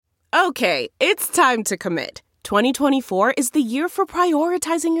Okay, it's time to commit. 2024 is the year for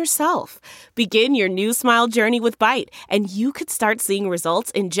prioritizing yourself. Begin your new smile journey with Byte, and you could start seeing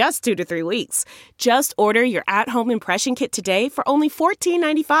results in just 2 to 3 weeks. Just order your at-home impression kit today for only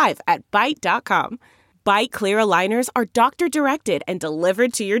 $14.95 at Byte.com. Byte Clear aligners are doctor-directed and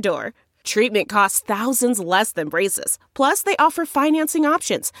delivered to your door. Treatment costs thousands less than braces. Plus, they offer financing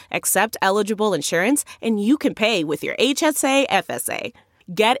options, accept eligible insurance, and you can pay with your HSA FSA.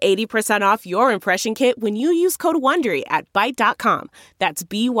 Get 80% off your impression kit when you use code WONDERY at Byte.com. That's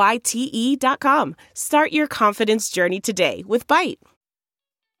BYTE.com. Start your confidence journey today with Byte.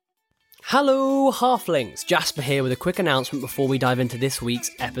 Hello, Halflings! Jasper here with a quick announcement before we dive into this week's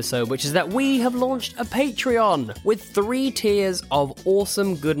episode, which is that we have launched a Patreon with 3 tiers of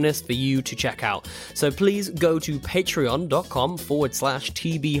awesome goodness for you to check out. So please go to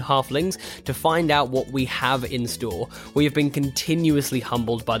patreon.com/TB Halflings to find out what we have in store. We have been continuously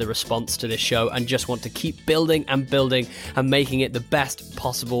humbled by the response to this show and just want to keep building and making it the best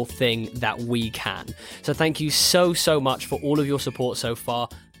possible thing that we can. So thank you so much for all of your support so far.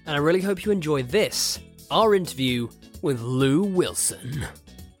 And I really hope you enjoy this, our interview with Lou Wilson.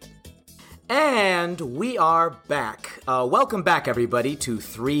 And we are back. Welcome back, everybody, to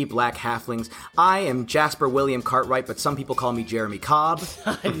 3 Black Halflings. I am Jasper William Cartwright, but some people call me Jeremy Cobb.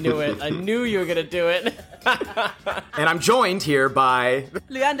 I knew it. I knew you were going to do it. And I'm joined here by...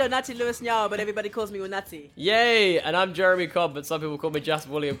 Leander Nazi Lewis Nyao, but everybody calls me Nazi. Yay! And I'm Jeremy Cobb, but some people call me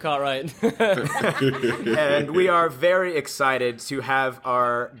Jasper William Cartwright. And we are very excited to have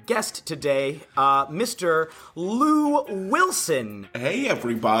our guest today, Mr. Lou Wilson. Hey,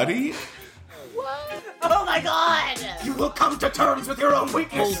 everybody. What? Oh my god! You will come to terms with your own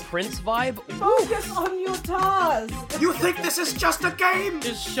weakness. Full Prince vibe? Focus on your task! You think this is just a game?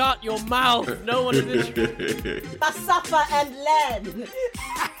 Just shut your mouth. No one is... Masafa and lead!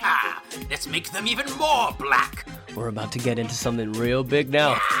 Let's make them even more black. We're about to get into something real big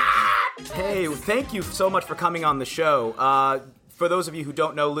now. Hey, thank you so much for coming on the show. For those of you who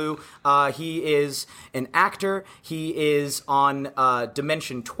don't know Lou, he is an actor. He is on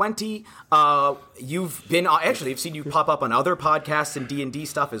Dimension 20. You've been actually, I've seen you pop up on other podcasts and D&D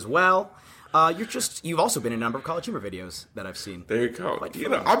stuff as well. You've also been in a number of College Humor videos that I've seen. There you go.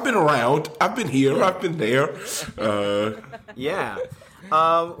 I've been around. I've been here. Yeah. I've been there. Yeah.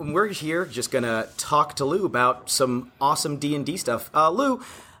 We're here just gonna talk to Lou about some awesome D&D stuff. Lou,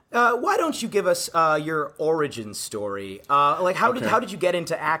 why don't you give us your origin story? How did you get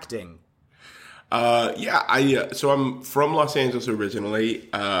into acting? So I'm from Los Angeles originally,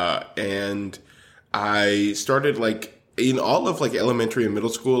 and I started in all of elementary and middle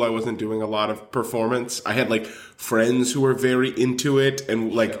school. I wasn't doing a lot of performance. I had friends who were very into it,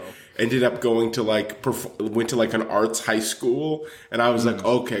 and ended up going to went to an arts high school, and I was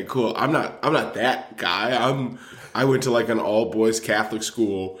okay, cool. I'm not that guy. I went to an all boys Catholic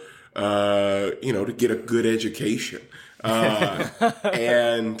school, to get a good education.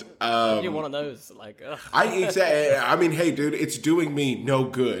 And you're one of those, I mean, hey, dude, it's doing me no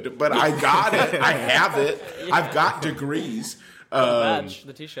good, but I got it. I have it. Yeah. I've got degrees. The badge,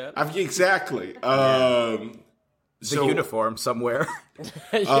 the T-shirt. Exactly. The uniform somewhere.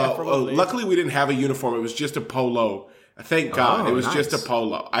 Luckily, we didn't have a uniform. It was just a polo. Thank God. It was just a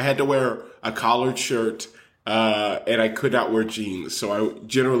polo. I had to wear a collared shirt, and I could not wear jeans. So I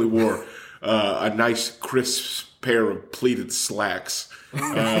generally wore a nice, crisp pair of pleated slacks.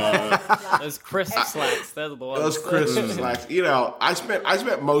 Those crisp slacks. They're the ones. Those crisp slacks. I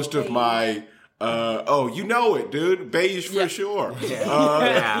spent most of my... you know it, dude. Beige for sure.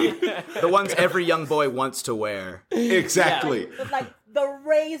 Yeah. The ones every young boy wants to wear. Exactly. With the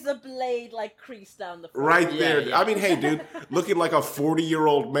razor blade crease down the front. Right there. Yeah. I mean, hey, dude, looking like a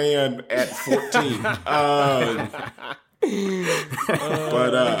 40-year-old man at 14.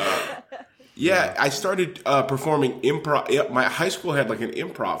 I started performing improv. My high school had an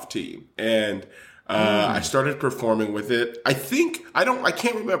improv team, and I started performing with it. I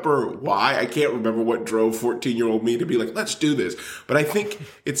can't remember why. I can't remember what drove 14-year-old me to be let's do this. But I think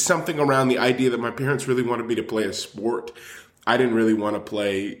it's something around the idea that my parents really wanted me to play a sport. I didn't really want to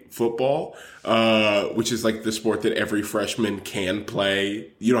play football, which is the sport that every freshman can play.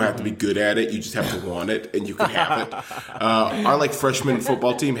 You don't have to be good at it. You just have to want it, and you can have it. Our freshman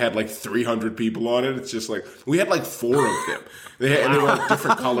football team had 300 people on it. It's just we had 4 of them. And they were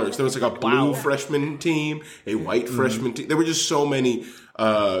different colors. There was a blue freshman team, a white freshman team. There were just so many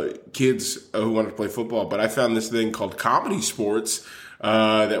kids who wanted to play football. But I found this thing called comedy sports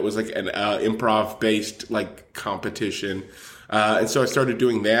that was an improv-based competition. And so I started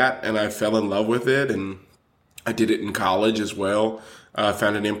doing that, and I fell in love with it, and I did it in college as well.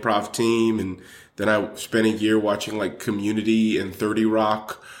 found an improv team, and then I spent a year watching like Community and 30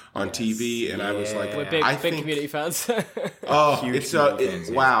 Rock on TV, and I was like, We're big Community fans. oh, it's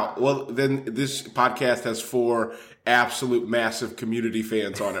wow. Well, then this podcast has 4 absolute massive Community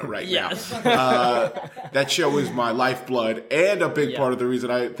fans on it right Yes. now. That show is my lifeblood and a big part of the reason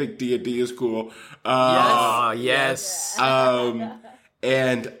I think D&D is cool. Yes.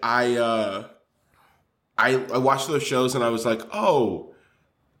 And I watched those shows and I was like, oh,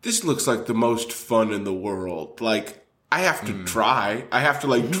 this looks like the most fun in the world. Like, I have to try. I have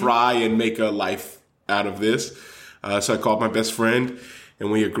to try and make a life out of this. So I called my best friend and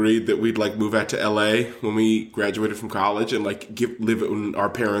we agreed that we'd move out to LA when we graduated from college and live in our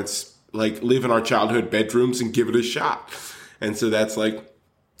parents, live in our childhood bedrooms and give it a shot. And so that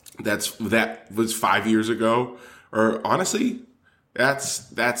was 5 years ago, or honestly, that's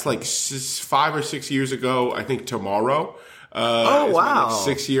 5 or 6 years ago. I think tomorrow. Oh, wow.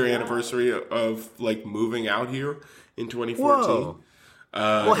 My 6-year anniversary of moving out here in 2014. Whoa.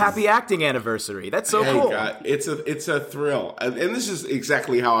 Well, happy acting anniversary. That's so cool. God, it's a thrill. And this is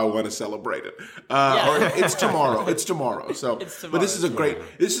exactly how I want to celebrate it. Or it's tomorrow. It's tomorrow. So, but this is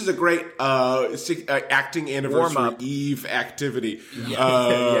a great acting anniversary Warm-up. eve activity.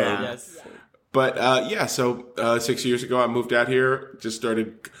 Yes. But so 6 years ago I moved out here, just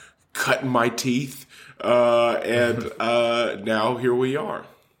started cutting my teeth, and now here we are.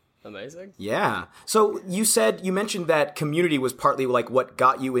 Amazing. Yeah. So you mentioned that Community was partly what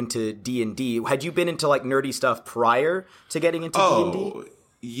got you into D&D. Had you been into nerdy stuff prior to getting into D&D?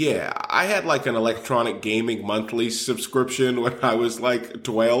 Yeah, I had an electronic gaming monthly subscription when I was 12.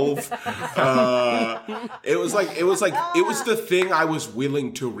 It was the thing I was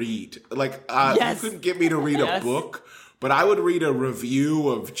willing to read. You couldn't get me to read a book, but I would read a review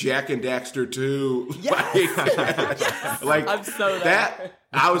of Jak and Daxter 2. Yes. I'm so that.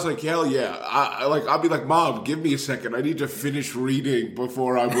 I was like, hell yeah. I'll be like, Mom, give me a second. I need to finish reading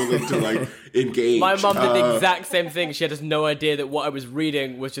before I'm willing to engage. My mom did the exact same thing. She had just no idea that what I was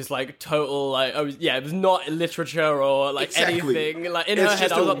reading was just total, it was not literature or anything. In her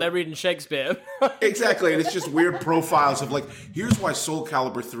head, I was up there reading Shakespeare. Exactly. And it's just weird profiles of here's why Soul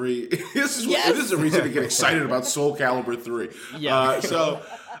Calibur 3, this is a reason to get excited about Soul Calibur 3. Yeah.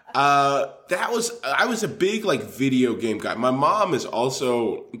 I was a big video game guy. My mom is also,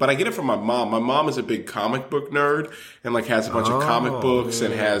 but I get it from my mom. My mom is a big comic book nerd and has a bunch of comic books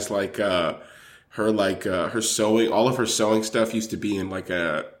and has her sewing. All of her sewing stuff used to be in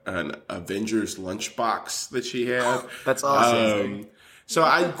an Avengers lunchbox that she had. That's awesome. So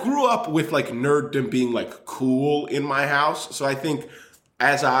I grew up with nerddom being cool in my house. So I think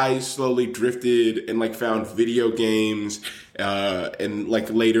as I slowly drifted and found video games, and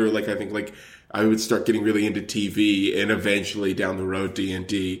later, I think I would start getting really into TV and eventually down the road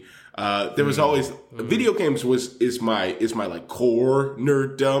D&D. There was always video games is my core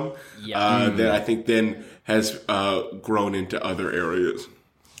nerddom that I think then has grown into other areas.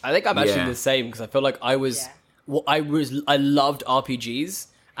 I think I'm actually the same because I feel like I loved RPGs.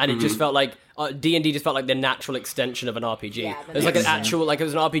 And it just felt like D&D just felt like the natural extension of an RPG. Yeah, it was an actual, it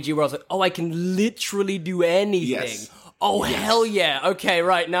was an RPG where I was like, oh, I can literally do anything. Yes. Oh, hell yeah. Okay,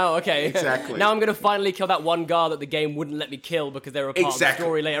 right, now, okay. Exactly. Now I'm going to finally kill that one guard that the game wouldn't let me kill because they were a part of the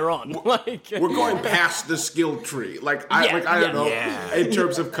story later on. We're going past the skill tree. I don't know, in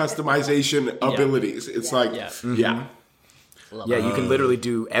terms of customization abilities. It's you can literally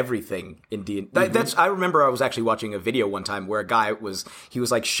do everything in D&D. I remember I was actually watching a video one time where a guy was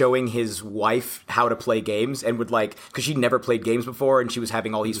showing his wife how to play games and would because she'd never played games before and she was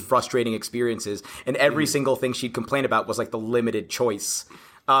having all these frustrating experiences and every single thing she'd complain about was the limited choice.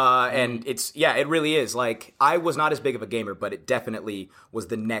 And it really is. I was not as big of a gamer, but it definitely was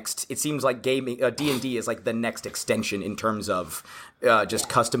the next. It seems like gaming, D&D is the next extension in terms of just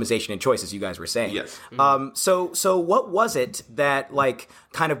customization and choice, as you guys were saying. Yes. So what was it that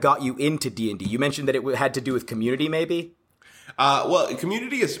kind of got you into D&D? You mentioned that it had to do with Community, maybe. Well,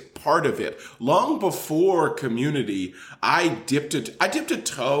 Community is part of it. Long before Community, I dipped a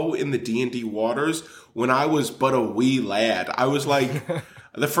toe in the D&D waters when I was but a wee lad. I was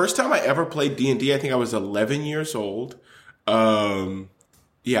the first time I ever played D&D, I think I was 11 years old. I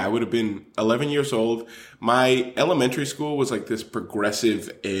would have been 11 years old. My elementary school was this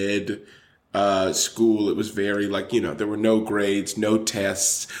progressive ed school. It was very there were no grades, no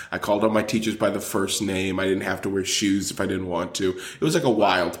tests. I called all my teachers by the first name. I didn't have to wear shoes if I didn't want to. It was a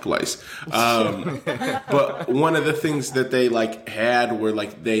wild place. But one of the things that they had were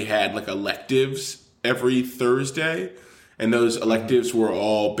they had electives every Thursday. And those electives were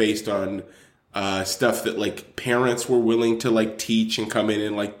all based on stuff that like parents were willing to like teach and come in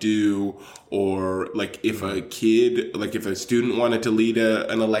and like do, or like if a kid, like if a student wanted to lead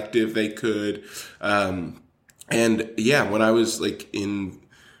an elective, they could. And yeah, when I was like in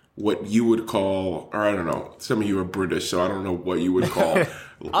what you would call, or I don't know, some of you are British, so I don't know what you would call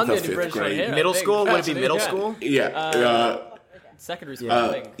the fifth grade. Middle school? Would it be middle school? Yeah. Secondary school,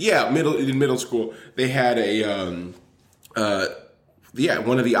 I think. Yeah, in middle school, they had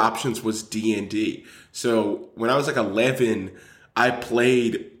one of the options was D&D. So when I was like 11, I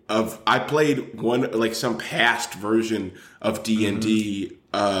played one, like some past version of D&D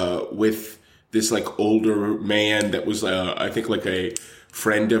with this like older man that was I think like a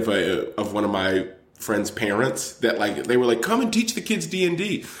friend of one of my friend's parents, that like they were like, come and teach the kids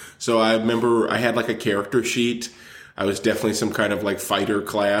D&D. So I remember I had like a character sheet. I was definitely some kind of like fighter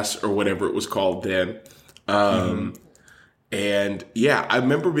class or whatever it was called then. And yeah, I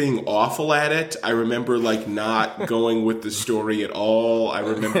remember being awful at it. I remember like not going with the story at all. I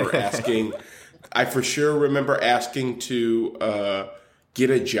remember I for sure remember asking to get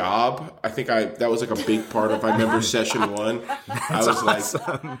a job. I think that was like a big part of, I remember session 1.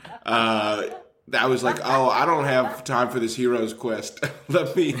 I was like, oh, I don't have time for this hero's quest.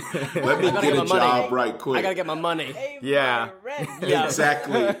 let me get a job right quick. I gotta get my money. Yeah.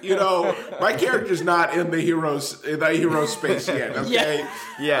 Exactly. You know, my character's not in the hero space yet. Okay.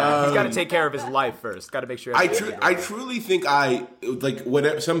 Yeah. He's got to take care of his life first. Got to make sure. I truly think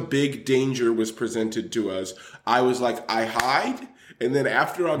whenever some big danger was presented to us, I was like, I hide, and then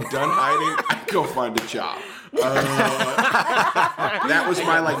after I'm done hiding, I go find a job. That was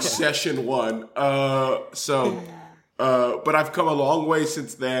my like session 1. But I've come a long way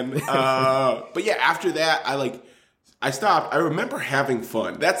since then. But yeah, after that, I stopped. I remember having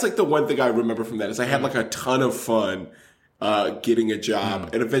fun. That's like the one thing I remember from that is I had like a ton of fun getting a job,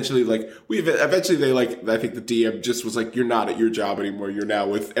 and eventually I think the DM just was like, you're not at your job anymore. You're now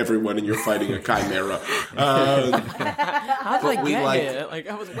with everyone, and you're fighting a chimera. How did I get here? Like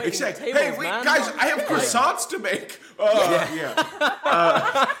I was waiting. Exactly. Tables, Hey, man. guys, I have croissants to make.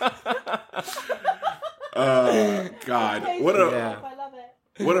 God, I love it.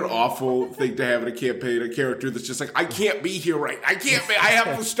 what an awful thing to have in a campaign. A character that's just like, I can't be here right. I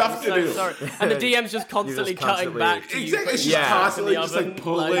have stuff to do. Sorry. And the DM's just constantly cutting back to you. Exactly. She's Yeah. constantly in the just like oven,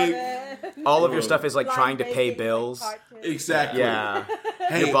 pulling. All of your stuff is like trying to pay bills. Exactly. Yeah.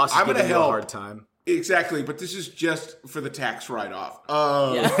 Hey, Your boss is I'm gonna giving you a help. hard time. Exactly, but this is just for the tax write-off.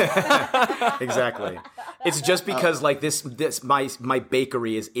 Exactly. It's just because like my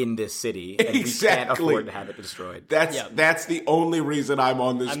bakery is in this city, and we can't Exactly. afford to have it destroyed. That's the only reason I'm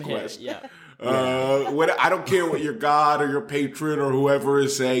on this I'm here. quest. Yeah. I don't care what your god or your patron or whoever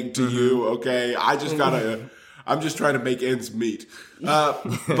is saying to you. Okay, I'm just trying to make ends meet.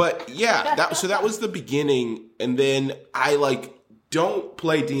 But yeah, that was the beginning, and then I don't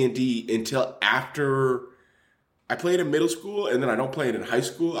play D&D until after I play it in middle school, and then I don't play it in high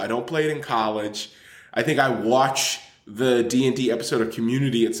school. I don't play it in college. I think I watch the D&D episode of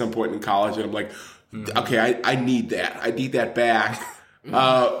Community at some point in college, and I'm like, okay, I need that. I need that back.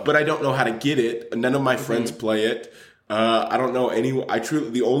 But I don't know how to get it. None of my friends play it. I don't know anyone.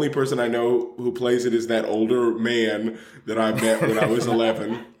 The only person I know who plays it is that older man that I met when I was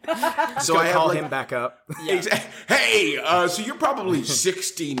 11. So I call him back up. Yeah. Hey, so you're probably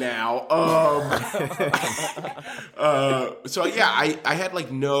 60 now. So yeah, I had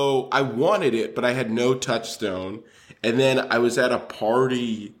I wanted it, but I had no touchstone. And then I was at a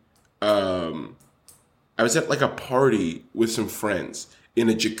party. I was at a party with some friends in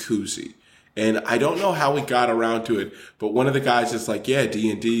a jacuzzi. And I don't know how we got around to it, but one of the guys is like, yeah,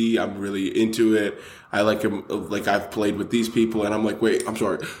 D&D, I'm really into it. I like him, I've played with these people. And I'm like, wait, I'm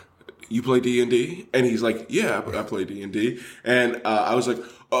sorry, you play D&D? And he's like, yeah, I play D&D. And I was like,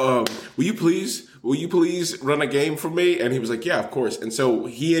 will you please run a game for me? And he was like, yeah, of course. And so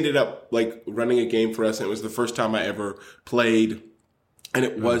he ended up running a game for us. And it was the first time I ever played. And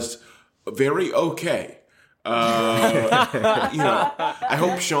it was very okay. I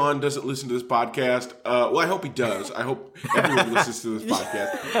hope Sean doesn't listen to this podcast. Well, I hope he does. I hope everyone listens to this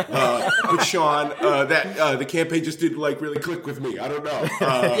podcast. But Sean, the campaign just didn't really click with me. I don't know.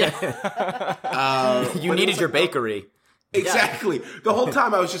 You needed your bakery. Exactly. The whole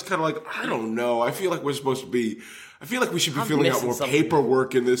time I was just kind of I don't know. I feel like we should be filling out more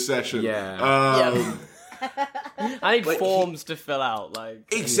paperwork in this session. Yeah. I need forms to fill out.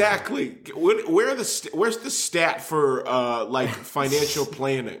 Exactly. Where's the stat for financial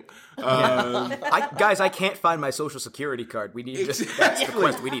planning? I can't find my social security card. We need that's the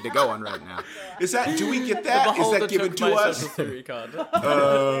quest we need to go on right now. Do we get that? Is that given to us?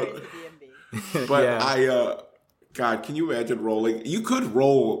 But Yeah. God, can you imagine rolling? You could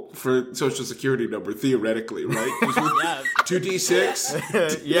roll for Social Security number theoretically, right? Yeah.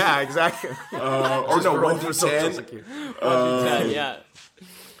 2d6, Yeah, exactly. or no, Roll for Social 1d10. Security. Yeah.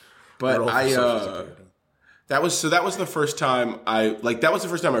 But Roll for Social Security. that was the first time that was the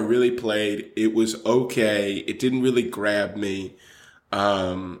first time I really played. It was okay. It didn't really grab me.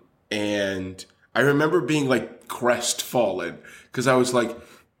 And I remember being like crestfallen because I was like,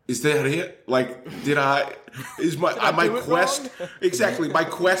 is that it? Like, is my quest exactly my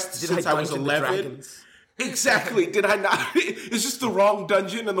quest since I was Dungeon the 11? Dragons? Exactly. Did I not? Is this the wrong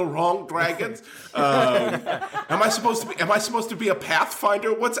dungeon and the wrong dragons? Am I supposed to be a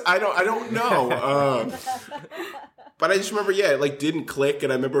pathfinder? I don't know. But I just remember, it like didn't click,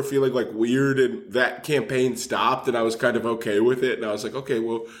 and I remember feeling like weird, and that campaign stopped, and I was kind of okay with it, and I was like, okay,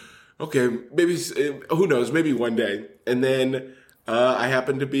 maybe who knows, maybe one day. And then I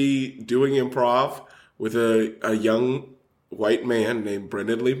happened to be doing improv with a young white man named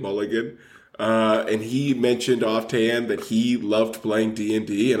Brendan Lee Mulligan. And he mentioned offhand that he loved playing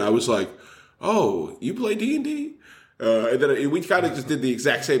D&D, and I was like, "Oh, you play D&D?" And then we kind of just did the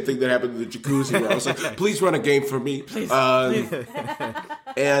exact same thing that happened in the jacuzzi, where I was like, "Please run a game for me." Please. And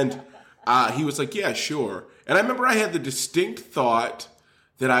he was like, "Yeah, sure." And I remember I had the distinct thought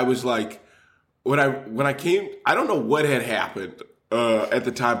that I was like, when I came, I don't know what had happened at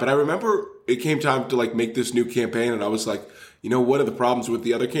the time, but I remember it came time to like make this new campaign, and I was like, what are the problems with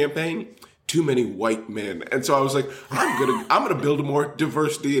the other campaign? Too many white men. And so I was like, I'm gonna build a more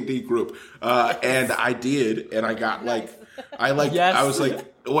diverse D&D group. And I did, and I got Yes. I was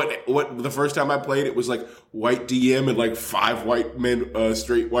like, what the first time I played, it was like white DM and like 5 white men,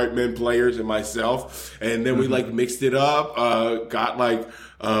 straight white men players and myself. And then we like mixed it up, got like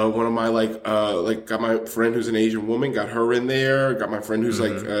one of my got my friend who's an Asian woman, got her in there, got my friend who's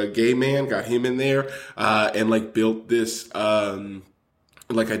like a gay man, got him in there, and like built this, and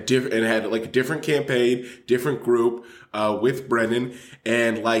had like a different campaign, different group, with Brennan,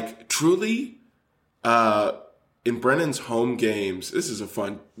 and like truly, in Brennan's home games, this is a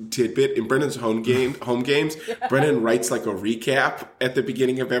fun tidbit. In Brennan's home games, Brennan writes like a recap at the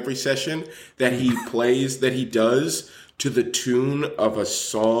beginning of every session that he does to the tune of a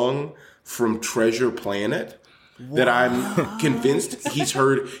song from Treasure Planet. Wow. That I'm convinced he's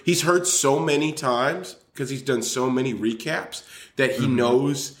heard so many times because he's done so many recaps that he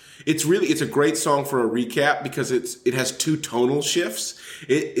knows. It's a great song for a recap because it has 2 tonal shifts.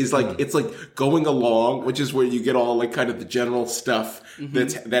 It is like, it's like going along, which is where you get all like kind of the general stuff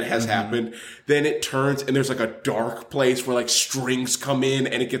that has happened. Then it turns and there's like a dark place where like strings come in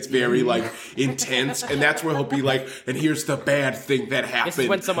and it gets very like intense. And that's where he'll be like, and here's the bad thing that happened. This is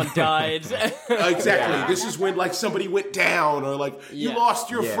when someone died. Exactly. Yeah. This is when like somebody went down or like you lost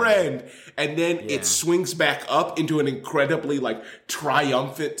your friend. And then it swings back up into an incredibly like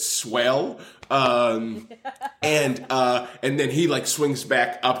triumphant swell. And then he like swings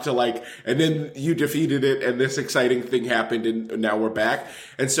back up to like, and then you defeated it and this exciting thing happened and now we're back.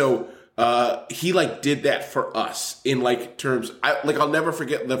 And so, he like did that for us in like terms, I'll never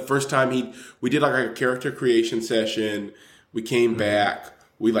forget the first time we did like a character creation session. We came back,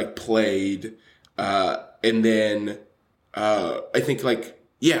 we like played, and then, I think like,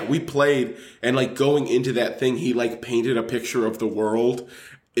 we played, and like going into that thing, he like painted a picture of the world,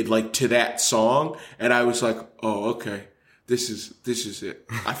 to that song, and I was like, oh, okay, this is it.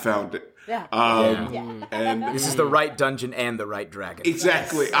 I found it. Yeah. And This is the right dungeon and the right dragon.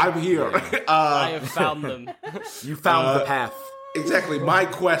 exactly, I'm here. I have found them. You found the path. Exactly, my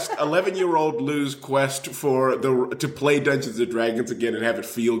quest, 11-year-old Lou's quest to play Dungeons and Dragons again and have it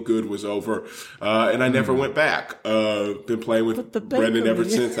feel good was over, and I never went back. Been playing with Brendan ever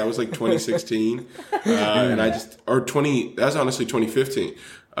since. That was like 2016, and that was honestly 2015,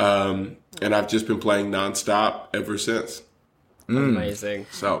 and I've just been playing nonstop ever since. Amazing.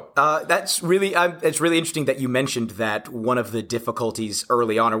 So It's really interesting that you mentioned that one of the difficulties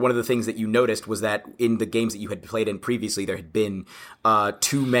early on, or one of the things that you noticed, was that in the games that you had played in previously, there had been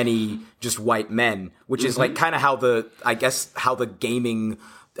too many just white men, which is like kind of how the gaming,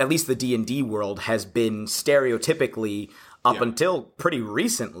 at least the D&D world, has been stereotypically up until pretty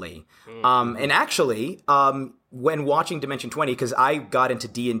recently. And actually, when watching Dimension 20, because I got into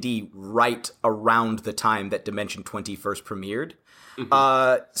D&D right around the time that Dimension 20 first premiered.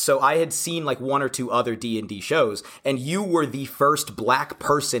 So I had seen like 1 or 2 other D&D shows, and you were the first black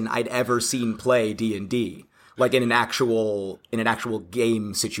person I'd ever seen play D&D, like in an actual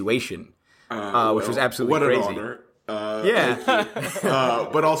game situation, which was absolutely crazy. What an honor.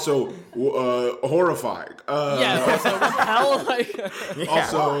 But also horrifying. Also, what the hell? Like,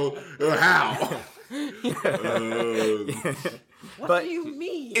 Also, how? What do you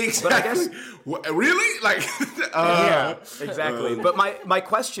mean? Exactly. Really? Like, exactly. But my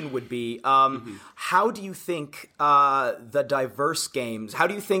question would be, how do you think the diverse games? How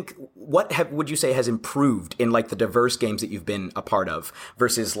do you think would you say has improved in like the diverse games that you've been a part of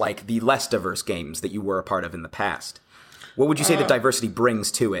versus like the less diverse games that you were a part of in the past? What would you say the diversity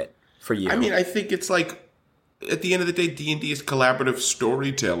brings to it for you? I mean, I think it's like at the end of the day, D&D is collaborative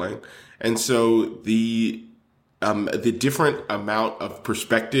storytelling, and so the different amount of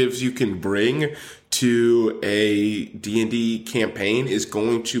perspectives you can bring to a D&D campaign is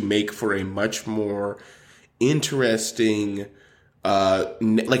going to make for a much more interesting,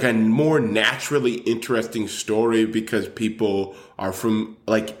 like a more naturally interesting story, because people are from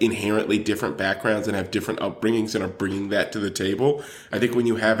like inherently different backgrounds and have different upbringings and are bringing that to the table. I think when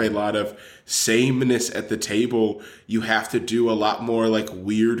you have a lot of sameness at the table, you have to do a lot more like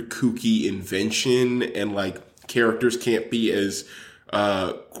weird, kooky invention, and like characters can't be as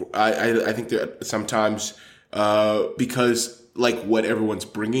I think that sometimes because like what everyone's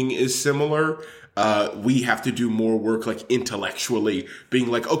bringing is similar, we have to do more work like intellectually being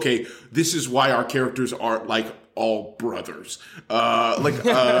like, okay, this is why our characters aren't like all brothers. I think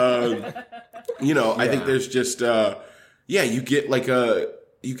there's just you get like a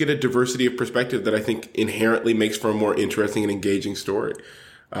diversity of perspective that I think inherently makes for a more interesting and engaging story.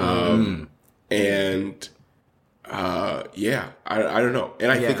 I don't know.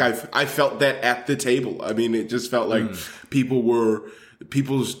 And I think I felt that at the table. I mean, it just felt like people's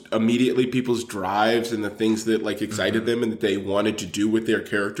drives and the things that like excited them and that they wanted to do with their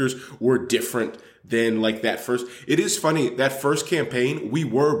characters were different than like that first. It is funny, that first campaign, we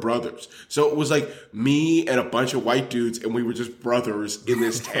were brothers. So it was like me and a bunch of white dudes, and we were just brothers in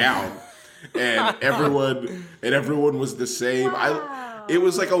this town. And everyone was the same. Wow. It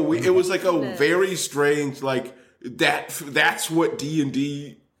was like a very strange, like, that's what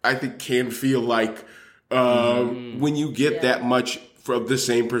D&D I think can feel like when you get that much from the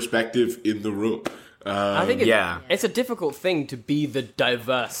same perspective in the room. I think it's a difficult thing to be the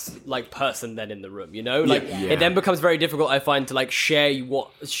diverse like person then in the room, you know? Like it then becomes very difficult, I find, to like share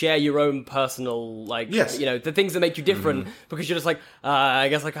your own personal like you know, the things that make you different, because you're just like I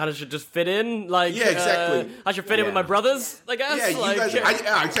guess I kind of should just fit in, like exactly. I should fit in with my brothers, I guess. Yeah, like, you guys,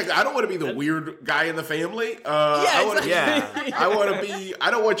 exactly. I don't want to be the weird guy in the family. I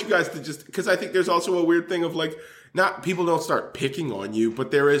don't want you guys to just, because I think there's also a weird thing of like, not people don't start picking on you, but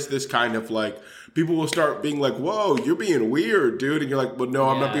there is this kind of like, people will start being like, whoa, you're being weird, dude. And you're like, well, no,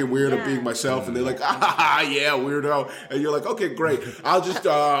 I'm not being weird. I'm being myself. And they're like, weirdo. And you're like, okay, great. I'm just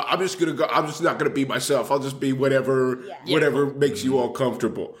not going to be myself. I'll just be whatever makes you all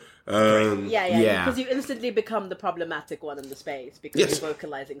comfortable. Because you instantly become the problematic one in the space because you're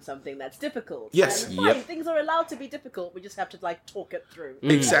vocalizing something that's difficult. Yes. And fine, things are allowed to be difficult. We just have to like talk it through.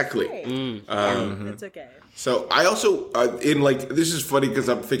 Exactly. It's okay. So I also this is funny because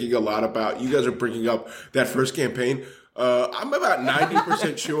I'm thinking a lot about, you guys are bringing up that first campaign. I'm about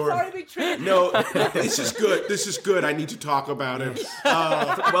 90% sure. Sorry to be tricky. No, this is good. This is good. I need to talk about it.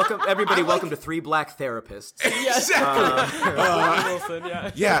 Welcome, everybody. Welcome to Three Black Therapists. Exactly.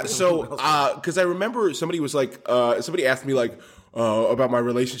 So, because I remember somebody was like, somebody asked me like about my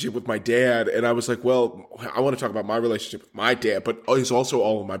relationship with my dad, and I was like, well, I want to talk about my relationship with my dad, but it's also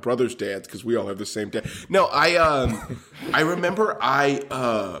all of my brother's dads because we all have the same dad. No, I remember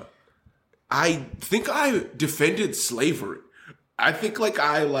I think I defended slavery. I think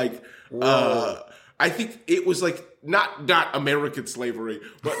I think it was like not American slavery,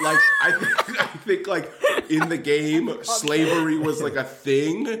 but like I think like in the game slavery was like a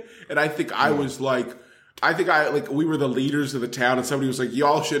thing, and I think I was like, we were the leaders of the town, and somebody was like,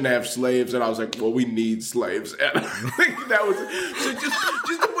 y'all shouldn't have slaves, and I was like, well, we need slaves, and I think that was so.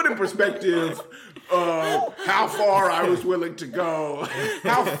 Just to put in perspective how far I was willing to go,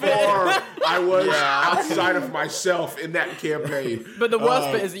 how far I was outside of myself in that campaign. But the worst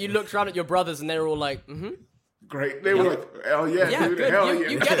bit is that you looked around at your brothers and they were all like, great. They were like, hell yeah, dude, good. hell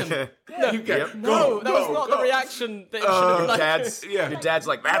You get him. No, you get him. that was not the reaction that it should have been like. Your dad's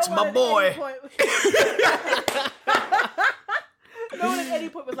like, that's my boy. no one at any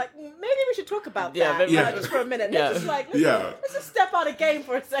point was like, maybe we should talk about that just for a minute. Let's just step out of game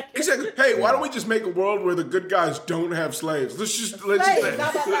for a second. Exactly. Hey, why don't we just make a world where the good guys don't have slaves? Why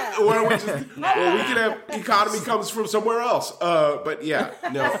don't we just? Well, we can have economy comes from somewhere else. But yeah,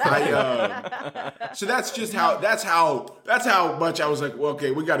 no, so that's how much I was like, well, okay,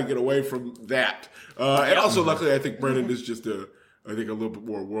 we got to get away from that. And also, luckily, I think Brennan is just a little bit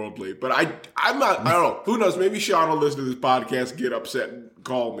more worldly. But I'm not. I don't know. Who knows? Maybe Sean will listen to this podcast, get upset, and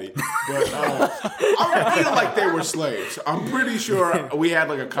call me. But I feel like they were slaves. I'm pretty sure we had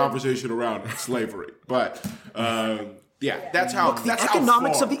like a conversation around slavery. But that's how. The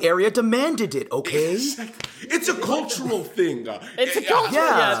economics of the area demanded it. Okay, it's a cultural thing. It's a culture.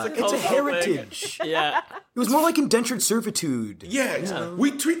 Yeah, it's a heritage. Yeah. It was more like indentured servitude. Yeah,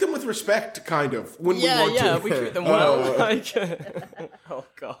 we treat them with respect, kind of, when we want to. Yeah, we treat them well. Oh,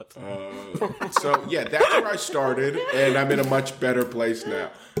 God. So, yeah, that's where I started, and I'm in a much better place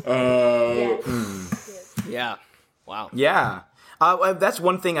now. Yeah. Wow. Yeah. That's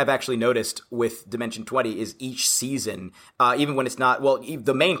one thing I've actually noticed with Dimension 20 is each season, even when it's not, well,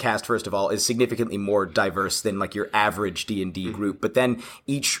 the main cast, first of all, is significantly more diverse than like your average D&D group. But then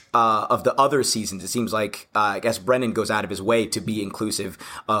each of the other seasons, it seems like, I guess Brennan goes out of his way to be inclusive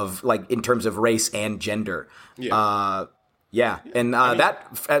of, like, in terms of race and gender. Yeah.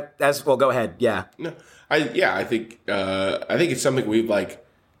 That, as well, go ahead. Yeah. No, I think it's something we've, like,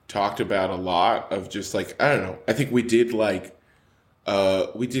 talked about a lot of just, like, I don't know. I think we did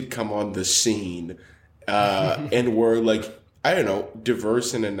come on the scene, and we're like, I don't know,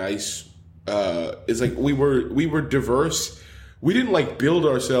 diverse in a nice, it's like we were diverse. We didn't like build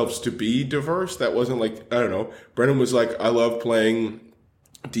ourselves to be diverse. That wasn't like, I don't know. Brennan was like, I love playing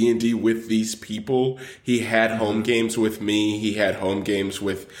D&D with these people. He had home games with me. He had home games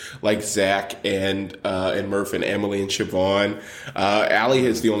with like Zach and Murph and Emily and Siobhan. Allie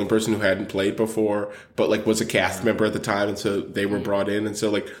is the only person who hadn't played before, but like was a cast member at the time, and so they were brought in, and so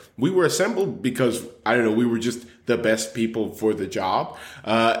like we were assembled because I don't know, we were just the best people for the job.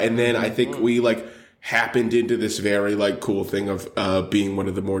 And then I think we like happened into this very like cool thing of being one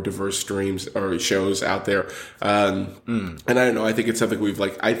of the more diverse streams or shows out there. And I don't know, I think it's something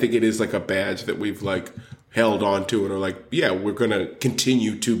I think it is like a badge that we've like held on to and are like, yeah, we're gonna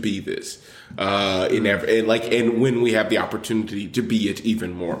continue to be this and when we have the opportunity to be it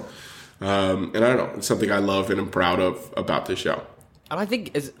even more. And I don't know, it's something I love and am proud of about this show. And I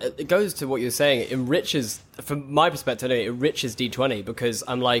think it goes to what you're saying. It enriches, from my perspective, it enriches D20 because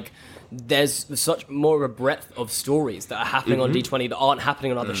I'm like, there's such more of a breadth of stories that are happening on D20 that aren't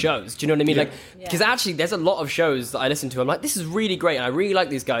happening on other shows. Do you know what I mean? Yeah. Like, because actually, there's a lot of shows that I listen to. I'm like, this is really great, and I really like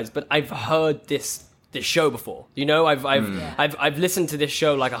these guys, but I've heard this show before. You know, I've listened to this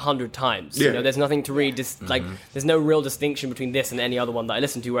show like 100 times. Yeah. You know, there's nothing to read. Like, there's no real distinction between this and any other one that I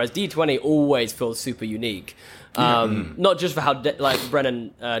listen to. Whereas D20 always feels super unique. Not just for how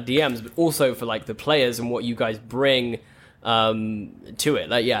Brennan DMs, but also for like the players and what you guys bring to it.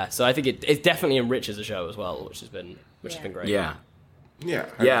 Like, yeah, so I think it definitely enriches the show as well, which has been great. Yeah.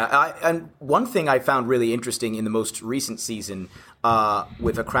 Yeah. And one thing I found really interesting in the most recent season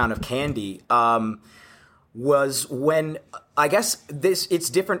with A Crown of Candy was when, I guess it's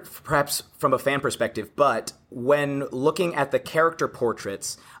different perhaps from a fan perspective, but when looking at the character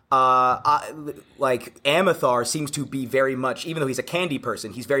portraits, like Amithar seems to be very much, even though he's a candy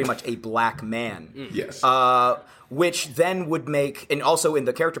person, he's very much a black man. Yes. Which then would make, and also in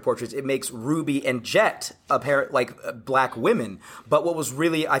the character portraits, it makes Ruby and Jet black women. But what was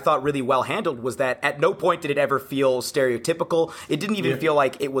really, I thought, really well handled was that at no point did it ever feel stereotypical. It didn't even feel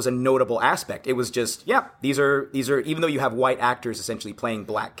like it was a notable aspect. It was just, these are even though you have white actors essentially playing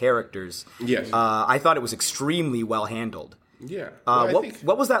black characters. Yes. I thought it was extremely well handled. Yeah.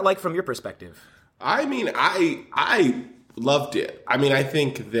 What was that like from your perspective? I mean, I loved it. I mean, I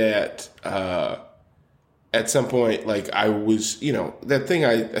think that at some point, like, I was, you know, that thing,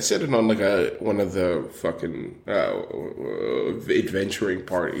 I said it on like one of the fucking adventuring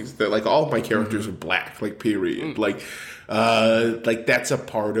parties that like all of my characters are black, like, period. Like that's a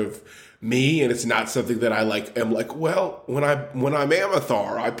part of me, and it's not something that I like am like, well, when I'm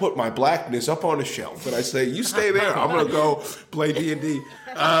Amithar, I put my blackness up on a shelf and I say, you stay there, I'm gonna go play D&D.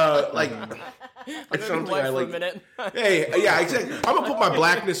 It's something I like. Hey, yeah, exactly. I'm gonna put my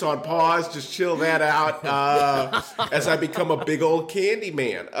blackness on pause, just chill that out as I become a big old candy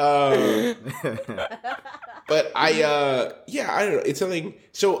man. But I don't know. It's something.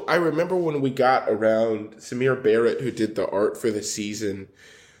 So I remember when we got around Samir Barrett, who did the art for the season.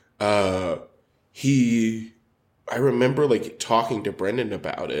 I remember like talking to Brendan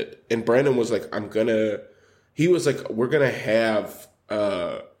about it, and Brendan was like, we're gonna have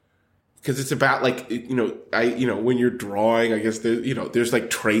because it's about like, when you're drawing, I guess there's like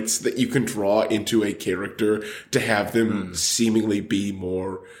traits that you can draw into a character to have them seemingly be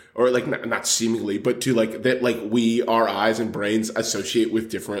more, or like not seemingly, but to like that, like our eyes and brains associate with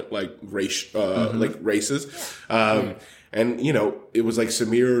different like like races. And, it was like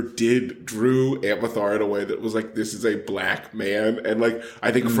Samir drew Amithar in a way that was like, this is a black man. And like,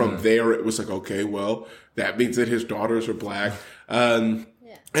 I think from there, it was like, okay, well, that means that his daughters are black. And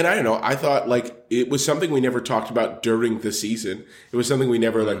I don't know, I thought like it was something we never talked about during the season. It was something we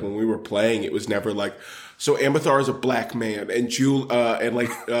never, like when we were playing, it was never like, so Amithar is a black man and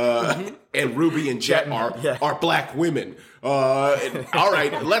and Ruby and Jet are black women. All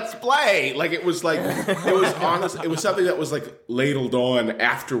right, let's play. Like it was honest. It was something that was like ladled on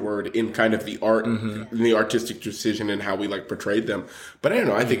afterward in kind of the art and the artistic decision and how we like portrayed them. But I don't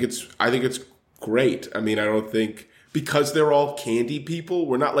know. I think it's great. I mean, I don't think because they're all candy people,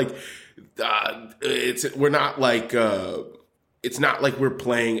 we're not like it's not like we're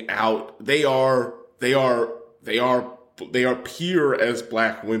playing out. They are pure as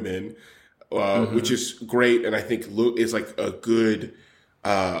black women. Which is great, and I think Luke is like a good.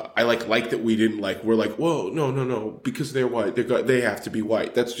 I like that we didn't like. We're like, whoa, no, because they're white. They have to be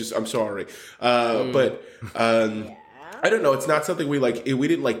white. That's just. I'm sorry, but I don't know. It's not something we like. We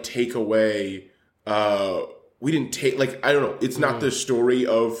didn't like take away. We didn't take like I don't know. It's not the story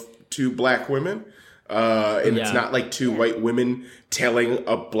of two black women. And it's not like two white women telling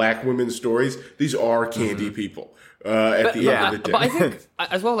a black women's stories. These are candy people. At the end of the day. But I think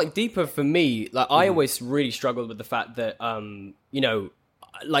as well, like deeper for me, like I always really struggled with the fact that,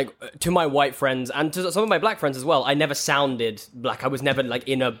 like to my white friends and to some of my black friends as well, I never sounded black. I was never like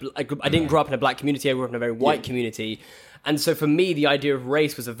I didn't grow up in a black community. I grew up in a very white community. And so for me, the idea of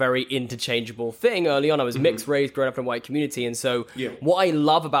race was a very interchangeable thing. Early on, I was mixed race, growing up in a white community, and so what I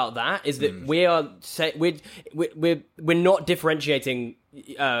love about that is that we're not differentiating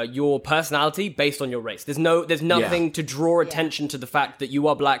your personality based on your race. There's nothing to draw attention to the fact that you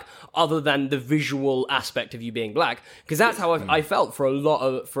are black, other than the visual aspect of you being black. Because that's how I felt for a lot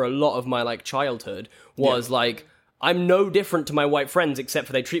of my like childhood. Was like I'm no different to my white friends, except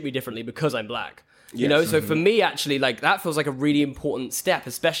for they treat me differently because I'm black. You know, so for me, actually, like that feels like a really important step,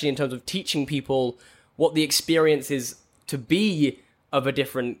 especially in terms of teaching people what the experience is to be of a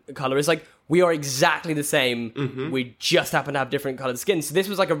different color. It's like we are exactly the same. We just happen to have different colored skin. So this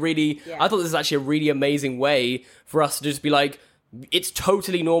was like I thought this was actually a really amazing way for us to just be like, it's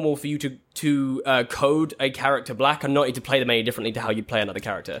totally normal for you to code a character black and not need to play them any differently to how you play another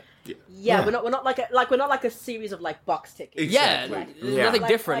character. We're not like a series of like box tickets. Exactly. Nothing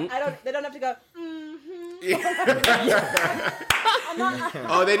different. They don't have to go. They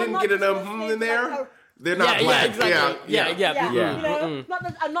didn't get an in there. They're not black. Exactly.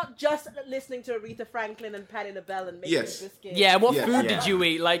 I'm not just listening to Aretha Franklin and Patti LaBelle and making biscuits. Yeah, what food did you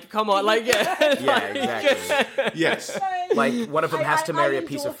eat? Like, come on, like, exactly. Yes. Like, one of them has to marry a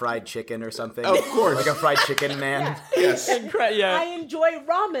piece of fried chicken or something. Of course. Like a fried chicken man. Yes. I enjoy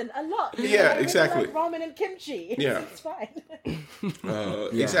ramen a lot. Yeah, exactly. Like ramen and kimchi. Yeah. It's fine.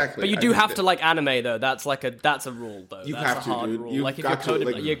 Exactly. But you do have to like anime, though. That's a rule, though. You that's have a to, hard dude. rule. You've like, if got you're coded,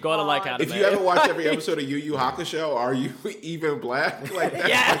 to, like, you gotta like anime. If you ever watch every episode of Yu Yu Hakusho, are you even black? Like,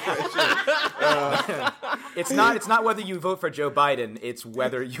 it's not whether you vote for Joe Biden. It's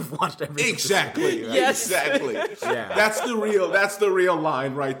whether you've watched every exactly. Right? Yes. Exactly. Yeah. That's the real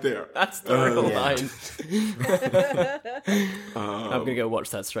line right there. That's the real line. I'm gonna go watch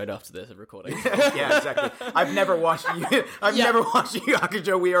that straight after this recording. Yeah, exactly. I've never watched Yu Yu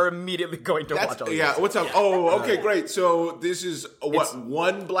Hakusho. We are immediately going to watch all this. Yeah, what's up? Oh, okay, great. So this is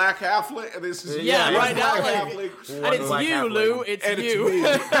one black halfling, and this is right now, halfling. And it's you, Lou. It's you.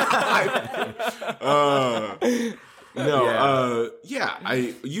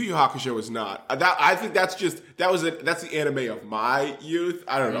 Yu Yu Hakusho is not. I think that's the anime of my youth.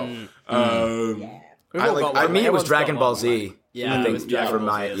 I don't know. For me, it was Dragon Ball Z. Yeah, I think for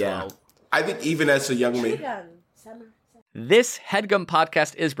my I think even as a young man. This HeadGum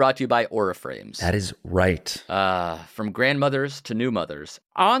podcast is brought to you by Auriframes. That is right. From grandmothers to new mothers,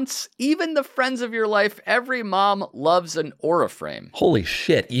 aunts, even the friends of your life, every mom loves an Auriframe. Holy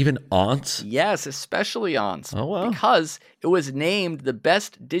shit, even aunts? Yes, especially aunts. Oh, wow. Because it was named the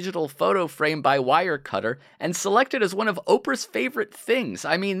best digital photo frame by Wirecutter and selected as one of Oprah's favorite things.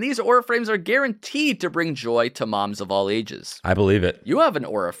 I mean, these Auriframes are guaranteed to bring joy to moms of all ages. I believe it. You have an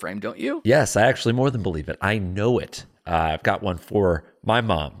Auriframe, don't you? Yes, I actually more than believe it. I know it. I've got one for my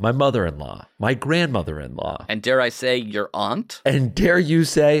mom, my mother-in-law, my grandmother-in-law. And dare I say, your aunt? And dare you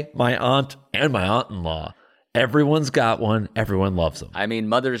say, my aunt and my aunt-in-law. Everyone's got one. Everyone loves them. I mean,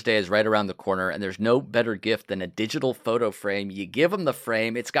 Mother's Day is right around the corner, and there's no better gift than a digital photo frame. You give them the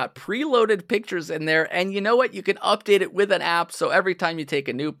frame. It's got preloaded pictures in there, and you know what? You can update it with an app, so every time you take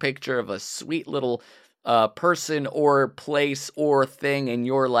a new picture of a sweet little person or place or thing in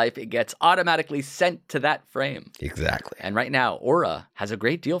your life, it gets automatically sent to that frame. Exactly. And right now, Aura has a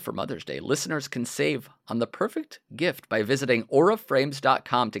great deal for Mother's Day. Listeners can save on the perfect gift by visiting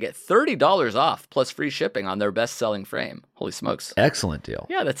auraframes.com to get $30 off plus free shipping on their best-selling frame. Holy smokes. Excellent deal.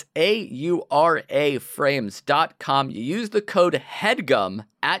 Yeah, that's auraframes.com. You use the code HEADGUM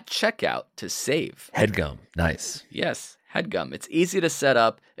at checkout to save. Headgum. Nice. Yes. HEADGUM. It's easy to set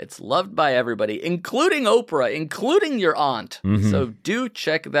up. It's loved by everybody, including Oprah, including your aunt. So do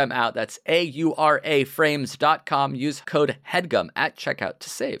check them out. That's auraframes.com. Use code HEADGUM at checkout to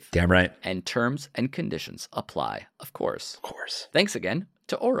save. Damn right. And terms and conditions apply, of course. Of course. Thanks again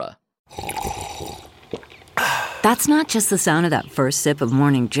to Aura. That's not just the sound of that first sip of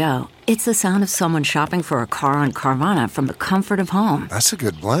Morning Joe. It's the sound of someone shopping for a car on Carvana from the comfort of home. That's a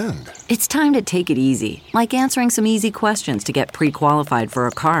good blend. It's time to take it easy, like answering some easy questions to get pre-qualified for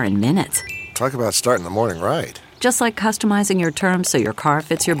a car in minutes. Talk about starting the morning right. Just like customizing your terms so your car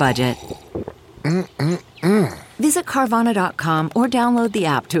fits your budget. Visit Carvana.com or download the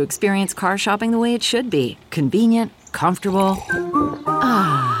app to experience car shopping the way it should be. Convenient, comfortable.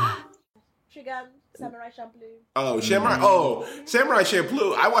 Trigun, Samurai Champloo. Samurai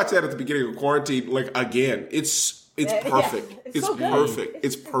Champloo. I watched that at the beginning of quarantine, like, again. It's perfect. It's so perfect.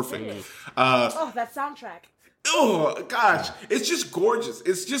 It's perfect. That soundtrack. Oh, gosh. It's just gorgeous.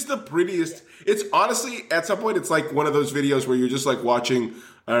 It's just the prettiest. It's honestly, at some point, it's like one of those videos where you're just like watching,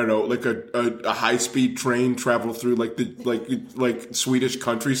 I don't know, like a high-speed train travel through like the Swedish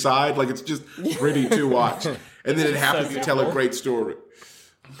countryside. Like, it's just pretty to watch. And then it happens to tell a great story.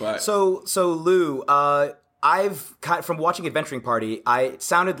 But So Lou, I've from watching Adventuring Party, it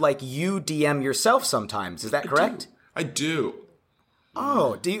sounded like you DM yourself sometimes. Is that correct? I do.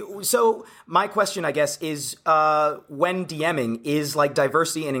 Oh, do you? So my question, I guess, is when DMing, is like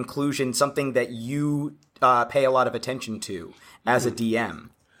diversity and inclusion something that you pay a lot of attention to as a DM?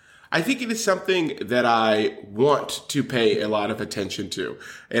 I think it is something that I want to pay a lot of attention to,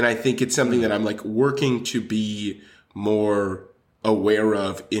 and I think it's something that I'm like working to be more aware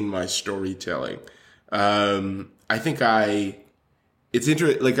of in my storytelling. I think it's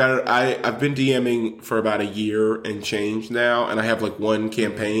interesting. Like I've been DMing for about a year and change now, and I have like one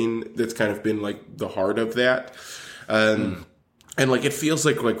campaign that's kind of been like the heart of that. And like it feels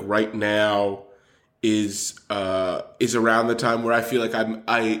like right now is around the time where I feel like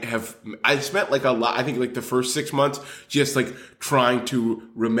I spent like a lot. I think like the first 6 months just like trying to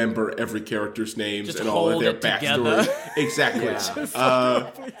remember every character's names just and all of their backstory. Exactly. It's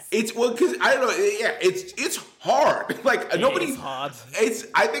because I don't know. Yeah, it's hard. Like nobody. Hard.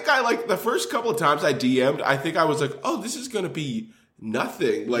 I think I like the first couple of times I DM'd. I think I was like, oh, this is gonna be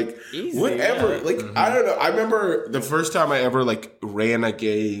nothing. Like easy, whatever. Yeah. Like I don't know. I remember the first time I ever like ran a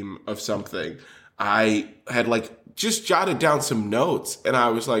game of something. I had like just jotted down some notes, and I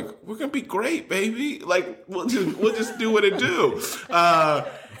was like, "We're gonna be great, baby! Like we'll just do what it do."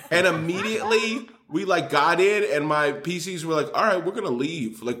 And immediately we like got in, and my PCs were like, "All right, we're gonna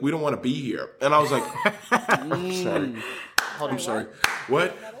leave. Like we don't want to be here." And I was like, "I'm sorry.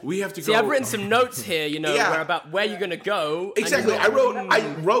 What? We have to go." See, I've written some notes here, where you're gonna go. Exactly. I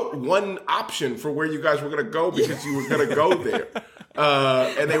wrote one option for where you guys were gonna go because you were gonna go there.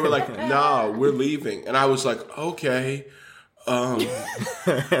 And they were like, "Nah, we're leaving." And I was like, "Okay."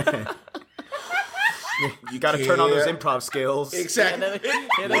 You got to turn on those improv skills. Exactly.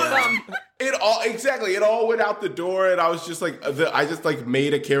 Here they come. It all went out the door, and I was just like, I just like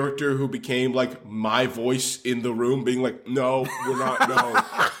made a character who became like my voice in the room, being like, "No, we're not.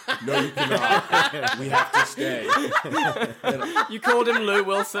 No, you cannot. We have to stay." You called him Lou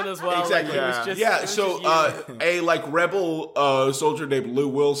Wilson as well. Exactly. Like, So a like rebel soldier named Lou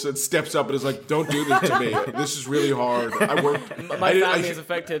Wilson steps up and is like, "Don't do this to me. This is really hard. I worked. My family is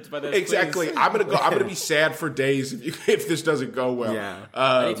affected by this. Exactly. Please. I'm gonna be sad for days if this doesn't go well. Yeah.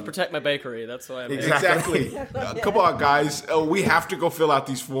 I need to protect my bakery. That's why I'm Exactly. Come on, guys. We have to go fill out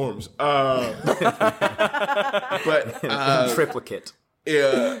these forms. But Triplicate.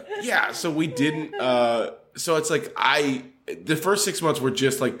 Yeah. So we didn't. So it's like the first 6 months were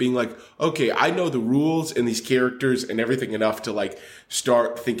just like being like, okay, I know the rules and these characters and everything enough to like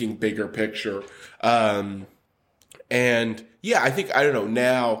start thinking bigger picture. And yeah, I think, I don't know,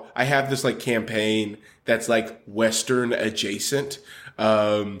 now I have this like campaign that's like Western adjacent.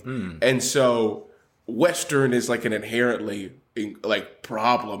 And so Western is like an inherently like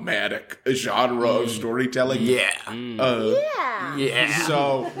problematic genre of storytelling. Yeah.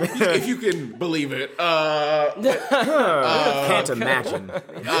 So if you can believe it, can't imagine.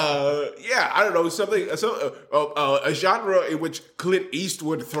 I don't know, a genre in which Clint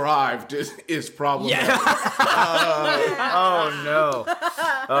Eastwood thrived is problematic.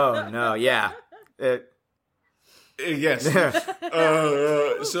 Oh no, yeah. Yes. So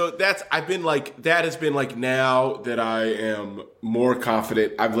that has been like, now that I am more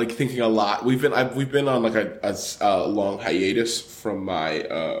confident, I'm like thinking a lot. We've been on like a long hiatus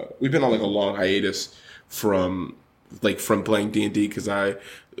from playing D&D because the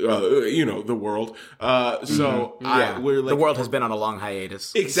world. We're like, the world has been on a long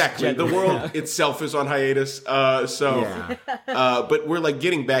hiatus. Exactly. The world itself is on hiatus. But we're like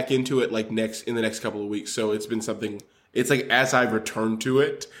getting back into it like in the next couple of weeks. So it's been something. It's like as I return to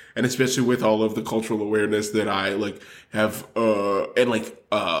it, and especially with all of the cultural awareness that I like have, and like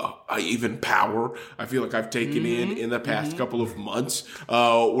even power, I feel like I've taken in the past couple of months,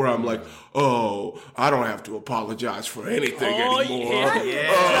 where I'm like, oh, I don't have to apologize for anything anymore.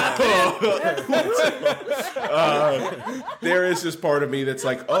 There is this part of me that's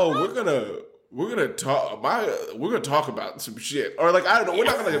like, oh, we're gonna talk about some shit, or like, I don't know, we're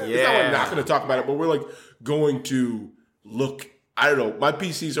not gonna. It's not like we're not gonna talk about it, but we're like going to look. I don't know. My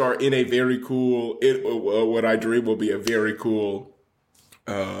PCs are in a very cool. What I dream will be a very cool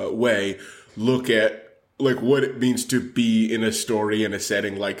way. Look at like what it means to be in a story in a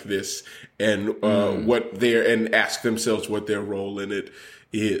setting like this, and and ask themselves what their role in it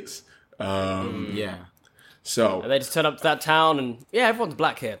is. So and they just turn up to that town, and everyone's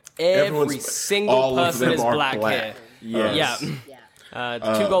black here. Every single person is black here. Yes. Yeah.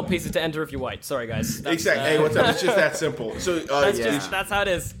 2 gold pieces to enter if you're white. Sorry, guys. Exactly. Hey, what's up? It's just that simple. So that's how it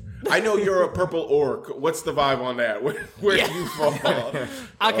is. I know you're a purple orc. What's the vibe on that? Where do you fall? Okay,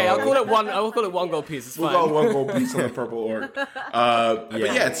 I'll call it 1 gold piece. It's fine. We'll call 1 gold piece on the purple orc. But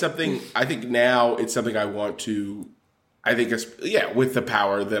it's something. I think now it's something I want to. I think with the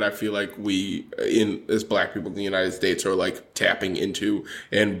power that I feel like we as black people in the United States are like tapping into,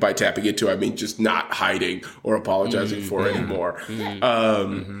 and by tapping into I mean just not hiding or apologizing for anymore.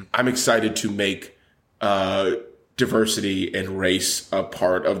 I'm excited to make diversity and race a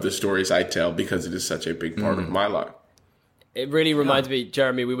part of the stories I tell, because it is such a big part of my life. It really reminds me,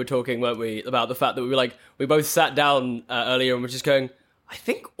 Jeremy, we were talking, weren't we, about the fact that we both sat down earlier and were just going, I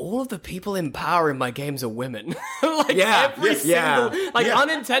think all of the people in power in my games are women.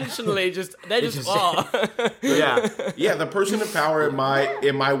 Unintentionally, they just are. The person in power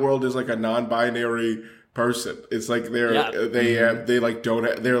in my world is like a non-binary person. It's like they're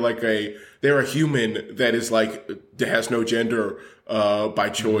a human that is like that has no gender by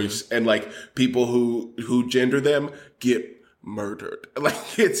choice, and like people who gender them get murdered.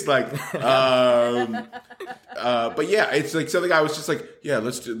 Like it's like but it's like something I was just like,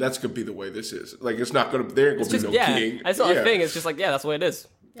 that's gonna be the way this is. Like it's not gonna there ain't gonna be no king. That's not a thing. It's just like that's the way it is.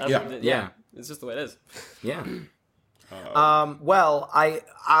 It's just the way it is.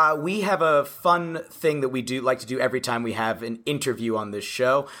 We have a fun thing that we like to do every time we have an interview on this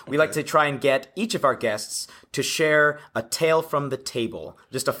show. We like to try and get each of our guests to share a tale from the table,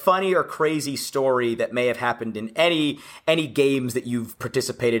 just a funny or crazy story that may have happened in any games that you've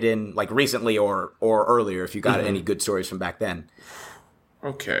participated in, like recently or earlier, if you got any good stories from back then.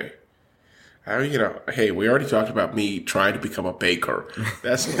 Okay. Hey, we already talked about me trying to become a baker.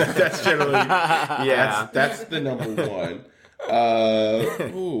 That's generally that's the number one.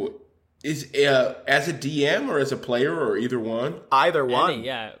 Is as a DM or as a player or either one? Either one.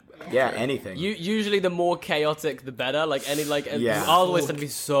 Anything. Usually, the more chaotic, the better. Like I'll always tend to be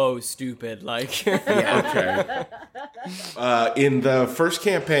so stupid. Like okay. In the first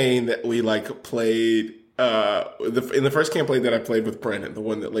campaign that we played. In the first campaign that I played with Brennan, the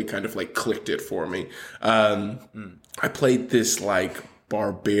one that kind of clicked it for me, I played this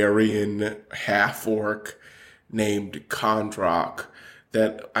barbarian half orc named Kondrak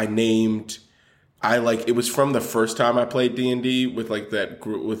that I named. It was from the first time I played D&D with that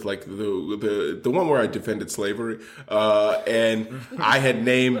group with the one where I defended slavery, and I had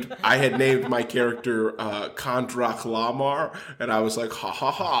named my character Kondrak Lamar, and I was like, ha ha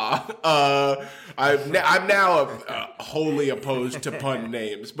ha. I'm now wholly opposed to pun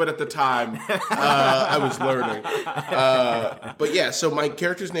names, but at the time I was learning. So my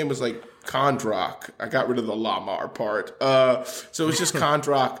character's name was Kondrak. I got rid of the Lamar part, so it was just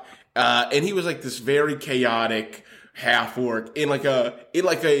Kondrak. And he was this very chaotic, half orc in like a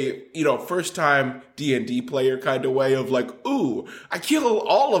first time D&D player kind of way of like, ooh, I kill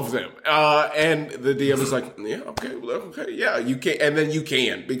all of them, and the DM is like, yeah, okay, yeah, you can, and then you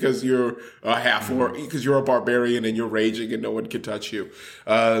can because you're a half orc, because you're a barbarian and you're raging and no one can touch you.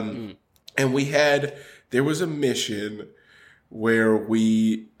 And there was a mission where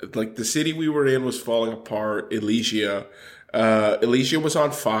the city we were in was falling apart, Elysia. Elysia was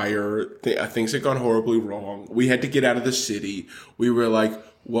on fire. Things had gone horribly wrong. We had to get out of the city. We were like,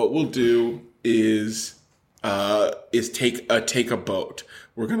 what we'll do is take a boat.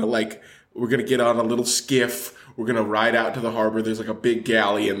 We're gonna get on a little skiff. We're gonna ride out to the harbor. There's like a big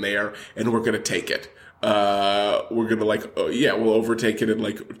galleon there, and we're gonna take it. We're gonna we'll overtake it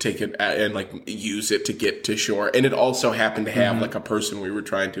and take it and use it to get to shore. And it also happened to have a person we were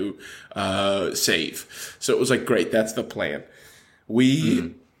trying to save. So it was like, great, that's the plan.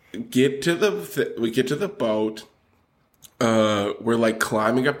 We get to the boat. We're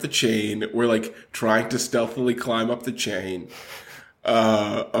climbing up the chain. We're trying to stealthily climb up the chain.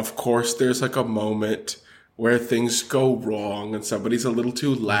 Of course, there's a moment where things go wrong and somebody's a little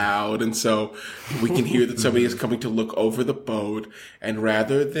too loud, and so we can hear that somebody is coming to look over the boat, and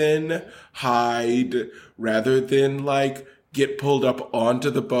rather than hide, rather than get pulled up onto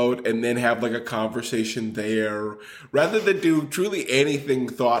the boat and then have a conversation there, rather than do truly anything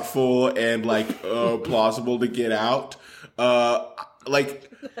thoughtful and plausible to get out,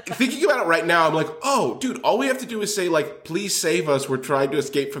 thinking about it right now, I'm like, oh, dude, all we have to do is say, please save us. We're trying to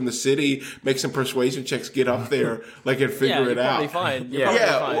escape from the city, make some persuasion checks, get up there, and figure it out. Fine.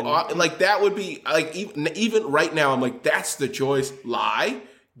 That would be, even right now, I'm like, that's the choice. Lie,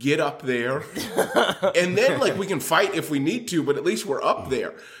 get up there, and then, we can fight if we need to, but at least we're up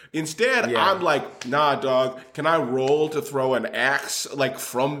there. Instead, I'm like, nah, dog, can I roll to throw an axe,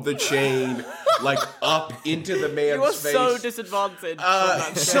 from the chain, up into the man's face? You are so disadvantaged.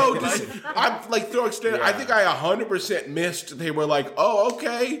 I'm throwing stand. I think I 100% missed. They were like, oh,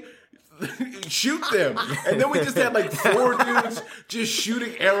 okay. Shoot them. And then we just had 4 dudes just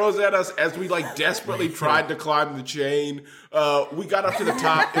shooting arrows at us as we desperately tried to climb the chain. We got up to the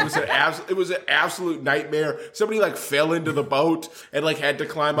top. It was an absolute nightmare. Somebody fell into the boat and had to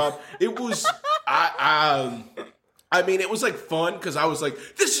climb up. It was it was fun because I was like,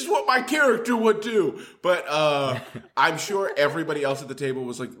 this is what my character would do. But I'm sure everybody else at the table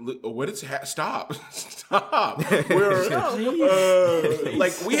was like, what is stop. We're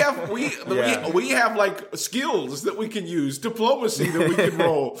we have skills that we can use, diplomacy that we can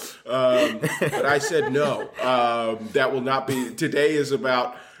roll. But I said no. That will not be. Today is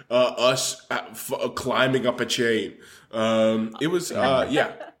about us climbing up a chain. It was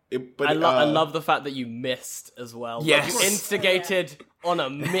I love the fact that you missed as well. Yes. You instigated on a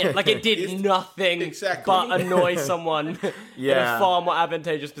myth. It did nothing but annoy someone in a far more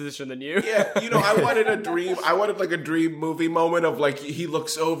advantageous position than you. Yeah, I wanted a dream. I wanted a dream movie moment of he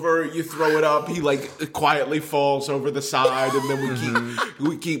looks over, you throw it up, he quietly falls over the side, and then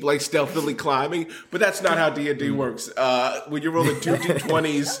we keep stealthily climbing. But that's not how D&D works. When you're rolling 2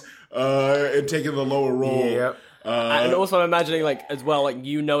 d20s and taking the lower roll. Yep. And also I'm imagining as well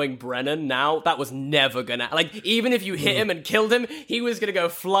you knowing Brennan now, that was never gonna even if you hit him and killed him, he was gonna go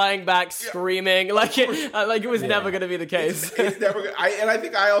flying back screaming it was never gonna be the case. It's never. I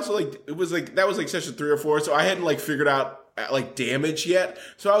think I also it was that was session 3 or 4, so I hadn't figured out damage yet.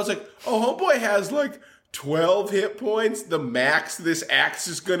 So I was like, oh, homeboy has 12 hit points, the max this axe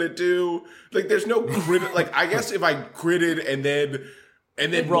is gonna do. There's no crit. I guess if I critted and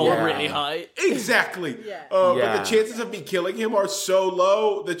then roll really high. Exactly. But the chances of me killing him are so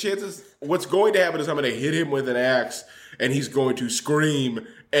low. The chances, what's going to happen is I'm going to hit him with an axe, and he's going to scream,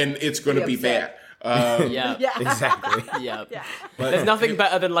 and it's going to be bad. Exactly. Yeah. But there's nothing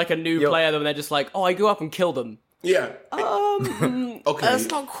better than a new player when they're just oh, I go up and kill them. Yeah. Okay. That's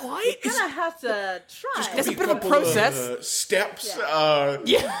not quite. You're gonna have to try. It's a bit of a process. Steps. Read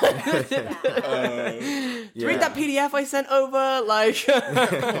that PDF I sent over.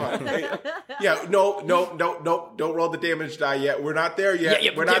 No, don't roll the damage die yet. We're not there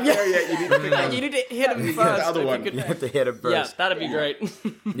yet. We're not there yet. You need to pick up. You need to hit him first. The other one. You have to hit him first. Yeah, that'd be great.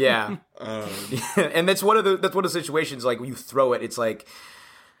 Yeah. And that's one of the situations you throw it. It's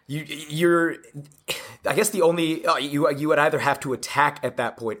you're I guess the only you would either have to attack at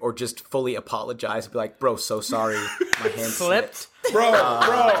that point or just fully apologize and be like, bro, so sorry, my hand slipped. Bro,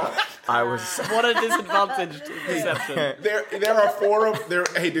 I was. What a disadvantaged perception. There are four of there.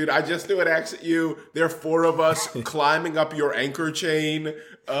 Hey, dude, I just threw an axe at you. There are four of us climbing up your anchor chain.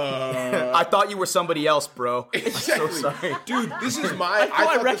 I thought you were somebody else, bro. Exactly. I'm so sorry. Dude, this is my.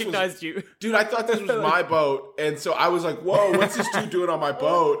 I recognized you. Dude, I thought this was my boat, and so I was like, "Whoa, what's this dude doing on my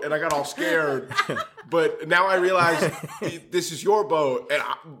boat?" And I got all scared. But now I realize this is your boat, and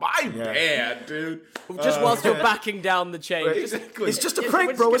my bad, dude. Just whilst you're backing down the chain. Exactly. It's just a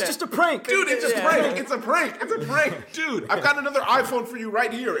prank, bro. It's just a prank. Dude, it's a prank. It's a prank. It's a prank. Dude, I've got another iPhone for you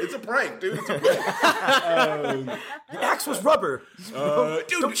right here. It's a prank, dude. It's a prank. The axe was rubber.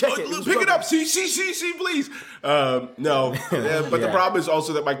 Dude, don't check it. Pick it up. See, please. No. But the problem is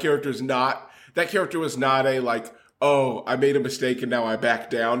also that my character is not, that character was not a like, oh, I made a mistake and now I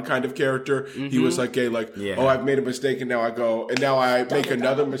back down kind of character. He was like oh, I've made a mistake and now I go, and now I make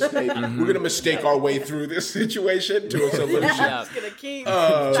another mistake. We're going to mistake our way through this situation to a solution. Just gonna keep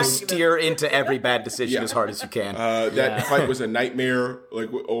Just steer into every bad decision as hard as you can. That fight was a nightmare. Like,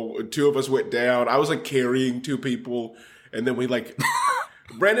 two of us went down. I was like carrying two people, and then we like,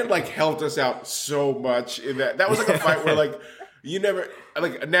 Brandon like helped us out so much in that. That was like a fight where like, you never,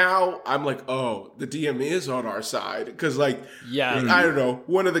 like, now I'm like, oh, the DM is on our side. Because, like, I don't know.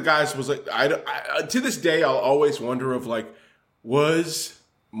 One of the guys was like, I to this day, I'll always wonder of, like, was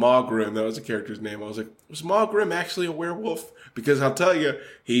Maugrim, that was the character's name, I was like, was Maugrim actually a werewolf? Because I'll tell you,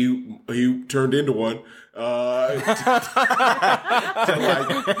 he turned into one. To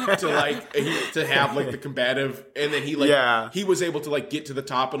have like the combative, and then he was able to like get to the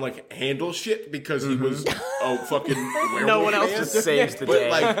top and like handle shit because he was fucking werewolf. No one else just saves the day.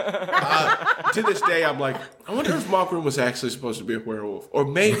 But like to this day, I'm like, I wonder if Maugrim was actually supposed to be a werewolf, or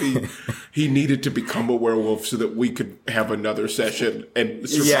maybe he needed to become a werewolf so that we could have another session and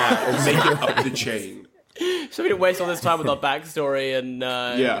survive and make it up the chain. So we didn't waste all this time with our backstory and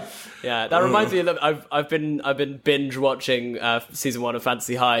that reminds me that I've been binge watching season 1 of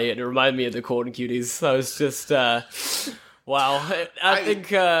Fantasy High, and it reminded me of the Corn Cuties. So I was just wow. I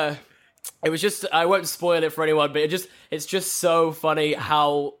think it was just, I won't spoil it for anyone, but it's just so funny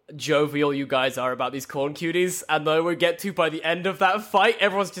how jovial you guys are about these Corn Cuties, and though we get to by the end of that fight,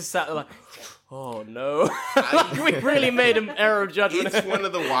 everyone's just sat there like, oh no, like, we really made an error of judgment. It's one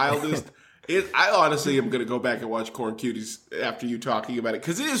of the wildest. I honestly am going to go back and watch Corn Cuties after you talking about it.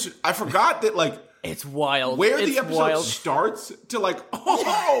 Because it is, I forgot that, like, it's wild. Where the episode starts to, like,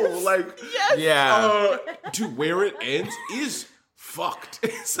 to where it ends is fucked.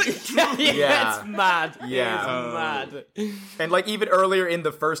 It's like, it's mad. Yeah. It's mad. And, like, even earlier in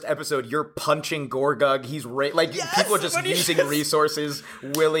the first episode, you're punching Gorgug. He's, people are just using resources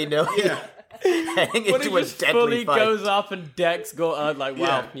willy-nilly. Yeah. Heading when into he a just deadly fully fight. Goes up and decks go like,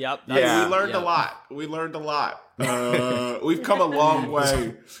 wow, we learned a lot. We've come a long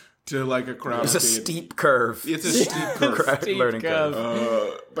way to like a crowd. It's a steep curve. It's a steep curve. Learning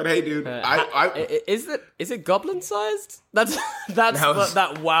curve. But hey, dude, is it goblin sized? That's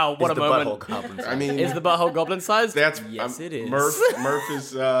wow, what a moment. I mean, is the butthole goblin sized? Yes, it is. Murph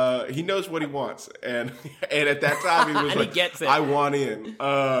is he knows what he wants, and at that time he was like, he gets it. I want in.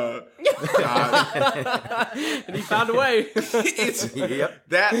 And he found a way.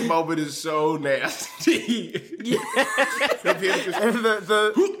 That moment is so nasty.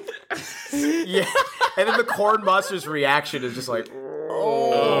 And then the Corn Monster's reaction is just like,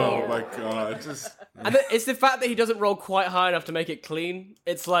 oh my god. And it's the fact that he doesn't roll quite high enough to make it clean.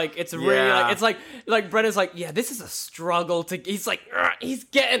 It's like, it's really like, it's like Brennan's like, yeah, this is a struggle to, he's like, he's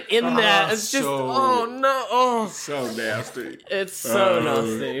getting in there. It's just, so nasty. It's so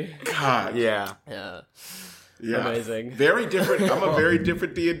nasty. God. Yeah. Amazing. Very different. I'm a very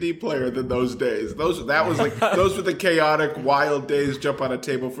different D&D player than those days. Those were the chaotic, wild days, jump on a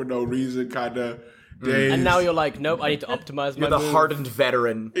table for no reason kind of days. And now you're like, nope, I need to optimize my You're the move. hardened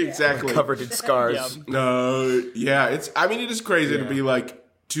veteran. Exactly. Covered in scars. It is crazy to be like,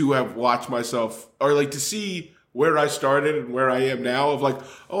 to have watched myself, or like to see where I started and where I am now, of like,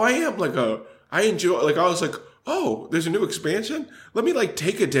 I enjoy, like, I was like, oh, there's a new expansion? Let me, like,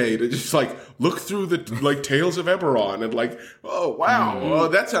 take a day to just, like, look through the, like, Tales of Eberron and, like, oh, wow.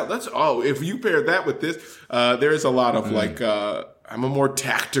 If you pair that with this, there's a lot of, like, I'm a more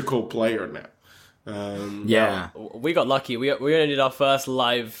tactical player now. We got lucky. We only did our first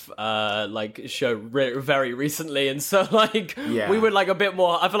live show very recently, and so we were like a bit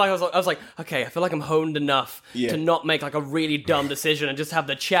more. I feel like I was like, okay, I feel like I'm honed enough to not make like a really dumb decision and just have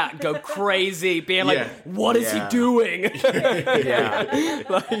the chat go crazy, being like, what is he doing?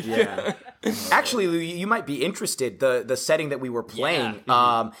 Actually, Lou, you might be interested. The setting that we were playing,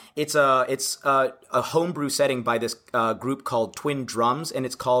 it's a homebrew setting by this group called Twin Drums, and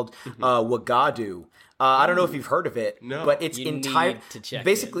it's called Wagadu. I don't know if you've heard of it, but it's entire.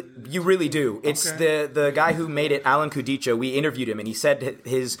 Basically, you really do. It's the guy who made it, Alan Kudicha. We interviewed him, and he said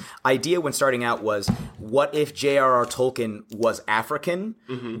his idea when starting out was, what if J.R.R. Tolkien was African?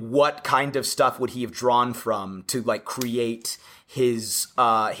 What kind of stuff would he have drawn from to like create his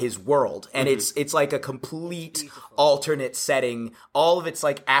world? And it's like a complete alternate setting. All of it's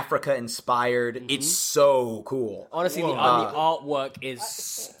like Africa inspired. It's so cool. Honestly, the artwork is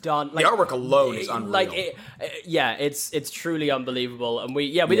stunned. Like, the artwork alone is unreal. Like it's truly unbelievable. And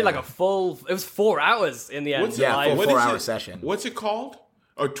we did like a full. It was 4 hours in the end. Full 4 hour session. What's it called?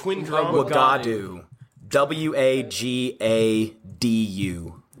 Or Twin Drum? Wagadu. Wagadu.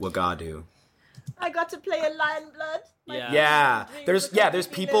 Wagadu. I got to play a Lion Blood. There's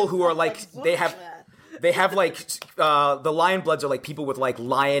people who are like they have like the Lion Bloods are like people with like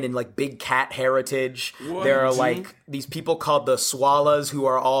lion and like big cat heritage. What? There are like these people called the Swallas who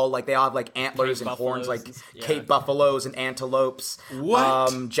are all like they all have like antlers Cape and horns like buffaloes, Cape buffaloes and antelopes.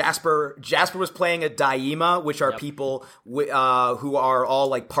 What? Jasper was playing a Daima, which are people who are all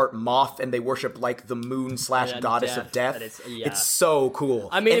like part moth and they worship like the moon / goddess of death. It's so cool.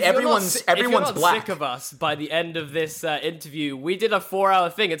 I mean, and everyone's if you're not black. sick of us by the end of this interview, we did a 4-hour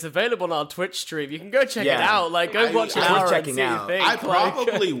thing. It's available on our Twitch stream. You can go check it out. Like, go watch an hour and see what you think. I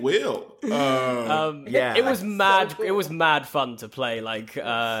probably will. It was mad. It was mad fun to play. Like,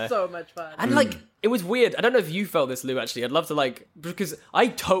 so much fun. And like, it was weird. I don't know if you felt this, Lou. Actually, I'd love to because I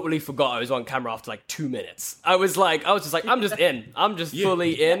totally forgot I was on camera after like 2 minutes. I was just like, I'm just in. I'm just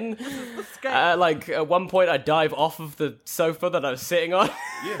fully in. Like at one point, I dive off of the sofa that I was sitting on.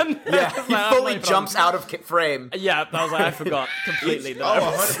 He fully jumps out of frame. Yeah, I was like, I forgot completely.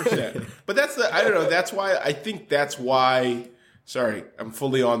 100%. But I don't know. That's why I think that's why. Sorry, I'm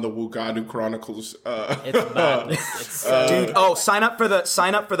fully on the Wagadu Chronicles. It's madness. Dude, sign up for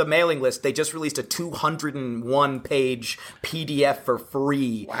the mailing list. They just released a 201-page PDF for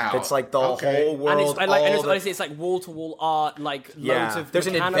free. Wow, it's like the whole world. Honestly, it's like wall-to-wall art, like loads of. There's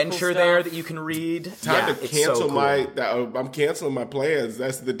an adventure stuff there that you can read. Time to cancel I'm canceling my plans.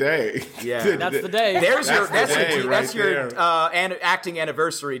 That's the day. Yeah, that's the day. That's your acting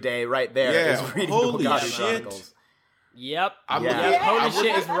anniversary day right there. Yeah, is reading holy the Wagadu shit. Chronicles. Yep. Holy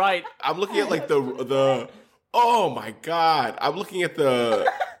shit is right. I'm looking at like the oh my god. I'm looking at the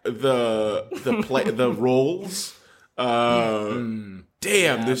rolls. Damn,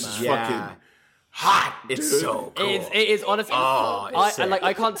 this is fucking hot. It's so cool. It is honestly.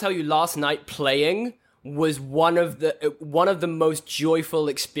 I can't tell you. Last night playing was one of the most joyful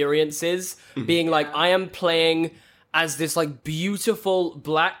experiences. Being like, I am playing as this like beautiful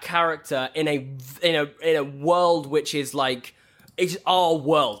black character in a world which is like it's our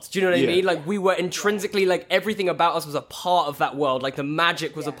world. Do you know what I mean? Like we were intrinsically like everything about us was a part of that world. Like the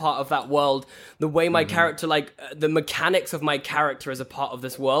magic was a part of that world. The way my character, like the mechanics of my character is a part of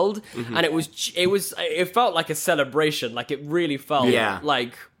this world. And it felt like a celebration. Like it really felt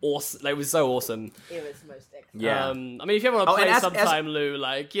like awesome. Like, it was so awesome. It was most excellent. Yeah. I mean, if you ever want to play sometime, Lou,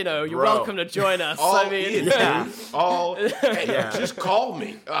 like, you know, you're welcome to join us. Just call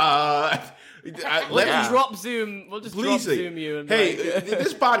me. We'll just drop Zoom. We'll just drop Zoom you. And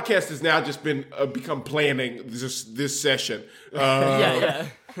this podcast has now just been become planning this session. Yeah.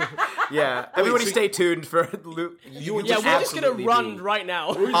 Everybody, stay tuned for Luke. We're just gonna run right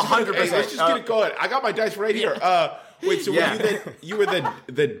now. 100%. Let's just get it going. I got my dice right here. Wait, so you were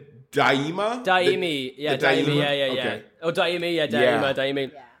the Daima? Daimi, yeah, Daimi, yeah. Okay. Oh, Daimi,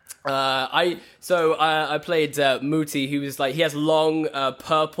 Daimi. I played Muti, who was like, he has long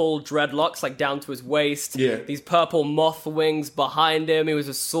purple dreadlocks like down to his waist. Yeah. These purple moth wings behind him. He was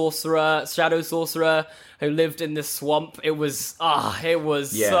a shadow sorcerer who lived in this swamp. It was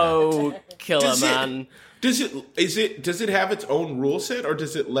so killer, man. Does it have its own rule set, or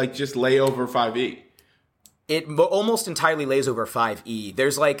does it like just lay over 5e? It almost entirely lays over 5e.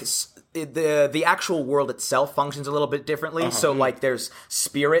 There's like the actual world itself functions a little bit differently. So like there's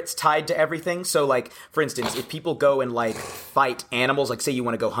spirits tied to everything. So like, for instance, if people go and like fight animals, like say you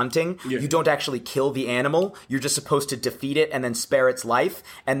want to go hunting, you don't actually kill the animal. You're just supposed to defeat it and then spare its life.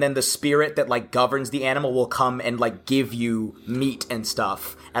 And then the spirit that like governs the animal will come and like give you meat and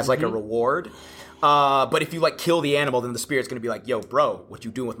stuff as like a reward. But if you like kill the animal, then the spirit's gonna be like, yo, bro, what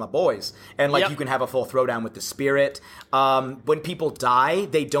you doing with my boys? And like you can have a full throwdown with the spirit. When people die,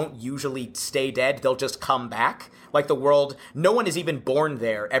 they don't usually stay dead. They'll just come back. Like the world, no one is even born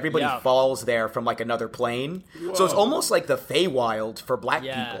there. Everybody falls there from like another plane. Whoa. So it's almost like the Feywild for black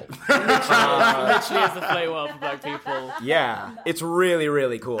people. Literally is the Feywild for black people. Yeah, it's really,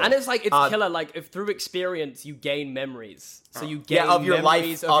 really cool. And it's like, it's killer. Like, if through experience you gain memories. So you gain of your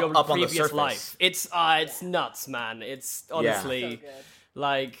memories life of your up on the previous surface. life. It's nuts, man. It's honestly... So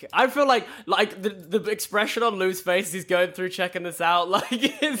like, I feel like the expression on Lou's face as he's going through checking this out, like,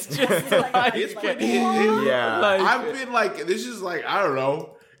 it's just like... I've been like, this is like, I don't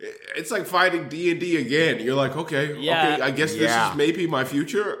know. It's like fighting D&D again. You're like, okay, I guess this is maybe my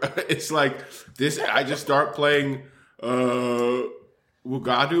future. It's like, this, I just start playing Wugadu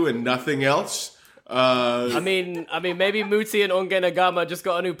and nothing else. I mean, maybe Muti and Onge Nagama just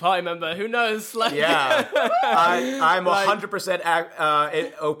got a new party member. Who knows? Like, I'm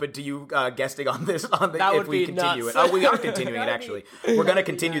 100% open to you guesting on this. If we continue it, we are continuing it. Actually, we're going to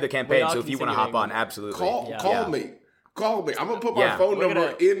continue the campaign. So if you want to hop on, absolutely, call me. Call me. I'm gonna put my phone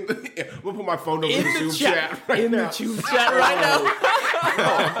number in. I'm gonna put my phone number in the Zoom chat right now. Zoom chat right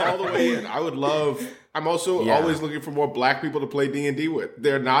now. All the way in. I would love. I'm also always looking for more black people to play D&D with.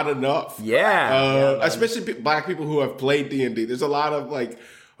 They're not enough. Especially black people who have played D&D. There's a lot of like,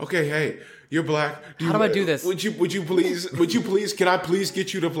 okay, hey, you're black. How do I do this? Would you please? Can I please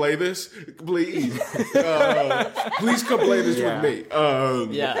get you to play this? Please, please come play this with me.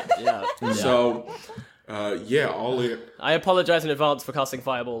 So. All in. I apologize in advance for casting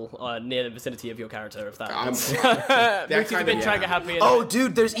Fireball near the vicinity of your character. If that, Mooty's a bit trigger happy. Oh,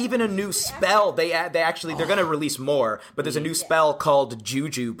 dude, there's even a new spell. They're gonna release more, but there's a new spell called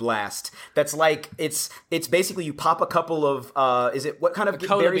Juju Blast. That's like it's basically you pop a couple of what kind of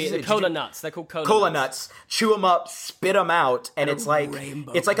berries? Cola nuts. They're called cola nuts. Chew them up, spit them out, and it's like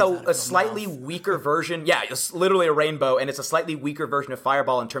a slightly weaker version. Yeah, it's literally a rainbow, and it's a slightly weaker version of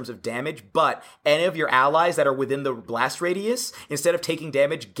Fireball in terms of damage. But any of your allies that are within the blast radius, instead of taking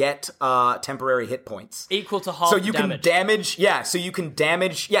damage, get temporary hit points equal to half. So you can damage. So you can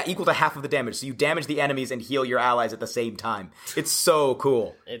damage. equal to half of the damage. So you damage the enemies and heal your allies at the same time. It's so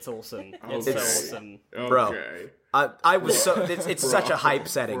cool. It's awesome. It's so awesome, bro. I was so. It's such a hype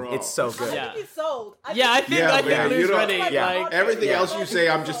setting. Bro. It's so good. I think he's sold. I think Lou's ready. Everything else you say,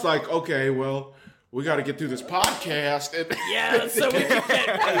 I'm just like, okay, well. We got to get through this podcast. So we can get playing.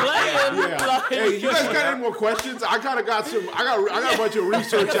 Hey, you guys got any more questions? I got a bunch of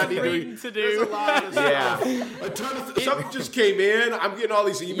research I need to do. There's a lot of stuff. A ton of something just came in. I'm getting all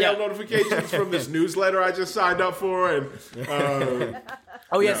these email notifications from this newsletter I just signed up for, and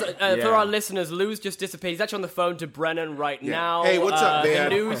for our listeners, Lou's just disappeared. He's actually on the phone to Brennan right now. Hey, what's up, man?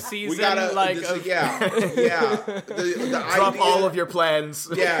 The new season, drop all of your plans.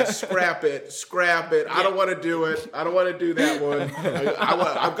 Yeah, scrap it. I don't want to do it. I don't want to do that one.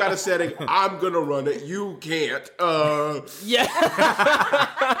 I've got a setting. I'm gonna run it. You can't. I'm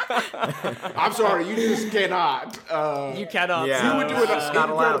sorry. You just cannot. You cannot. You would do an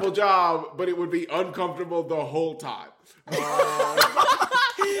incredible job, but it would be uncomfortable the whole time. We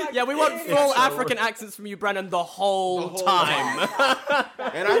want full African accents from you, Brennan, the whole time.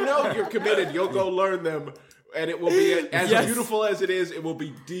 And I know you're committed. You'll go learn them. And it will be as beautiful as it is. It will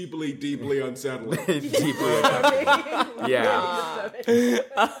be deeply, deeply unsettling.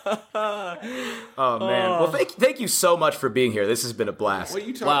 Oh man. Well, thank you so much for being here. This has been a blast. What are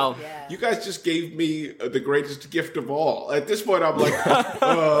you talking about? You guys just gave me the greatest gift of all. At this point, I'm like,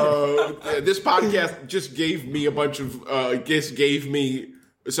 this podcast just gave me a bunch of gave me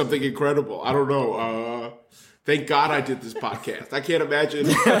something incredible. I don't know. Thank God I did this podcast. I can't imagine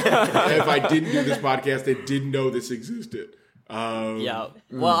if I didn't do this podcast and didn't know this existed. Well,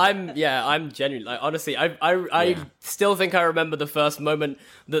 I'm genuinely, like, honestly, I still think I remember the first moment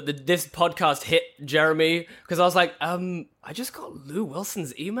that this podcast hit Jeremy, because I was like, I just got Lou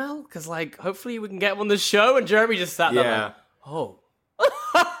Wilson's email, because, like, hopefully we can get him on the show, and Jeremy just sat there like, oh.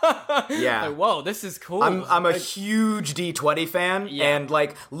 Like, whoa, this is cool. I'm a huge D20 fan, and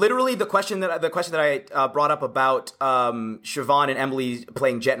like literally the question that I brought up about Siobhan and Emily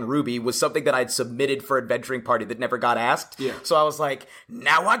playing Jet and Ruby was something that I'd submitted for Adventuring Party that never got asked. So I was like,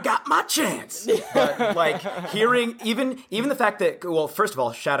 now I got my chance. But like hearing even the fact that, well, first of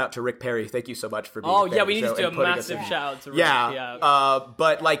all, shout out to Rick Perry. Thank you so much for being. We need to do a massive shout out to Rick.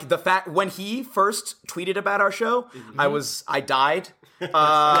 But like the fact when he first tweeted about our show, I died.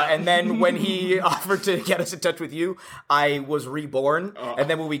 And then when he offered to get us in touch with you, I was reborn. And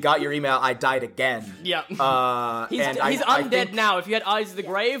then when we got your email, I died again. Yeah. He's undead now. If you had Eyes of the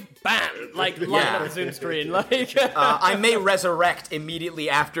Grave, bam! Light up the Zoom screen. I may resurrect immediately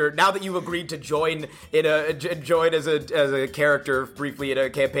after. Now that you've agreed to join as a character briefly in a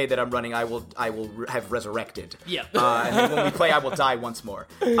campaign that I'm running, I will have resurrected. Yeah. And then when we play, I will die once more.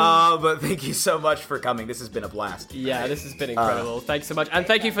 But thank you so much for coming. This has been a blast. Yeah, this has been incredible. Thanks so much, and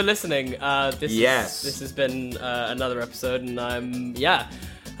thank you for listening. This has been another episode, and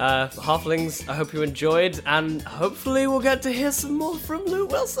Halflings, I hope you enjoyed, and hopefully we'll get to hear some more from Lou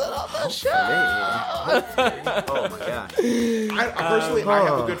Wilson on the show. Oh my god. Personally, I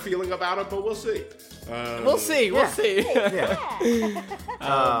have a good feeling about it, but we'll see. We'll see.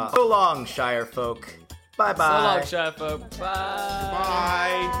 So long, Shire folk. Bye-bye. So long, Shire folk.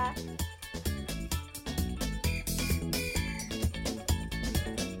 Bye. Bye.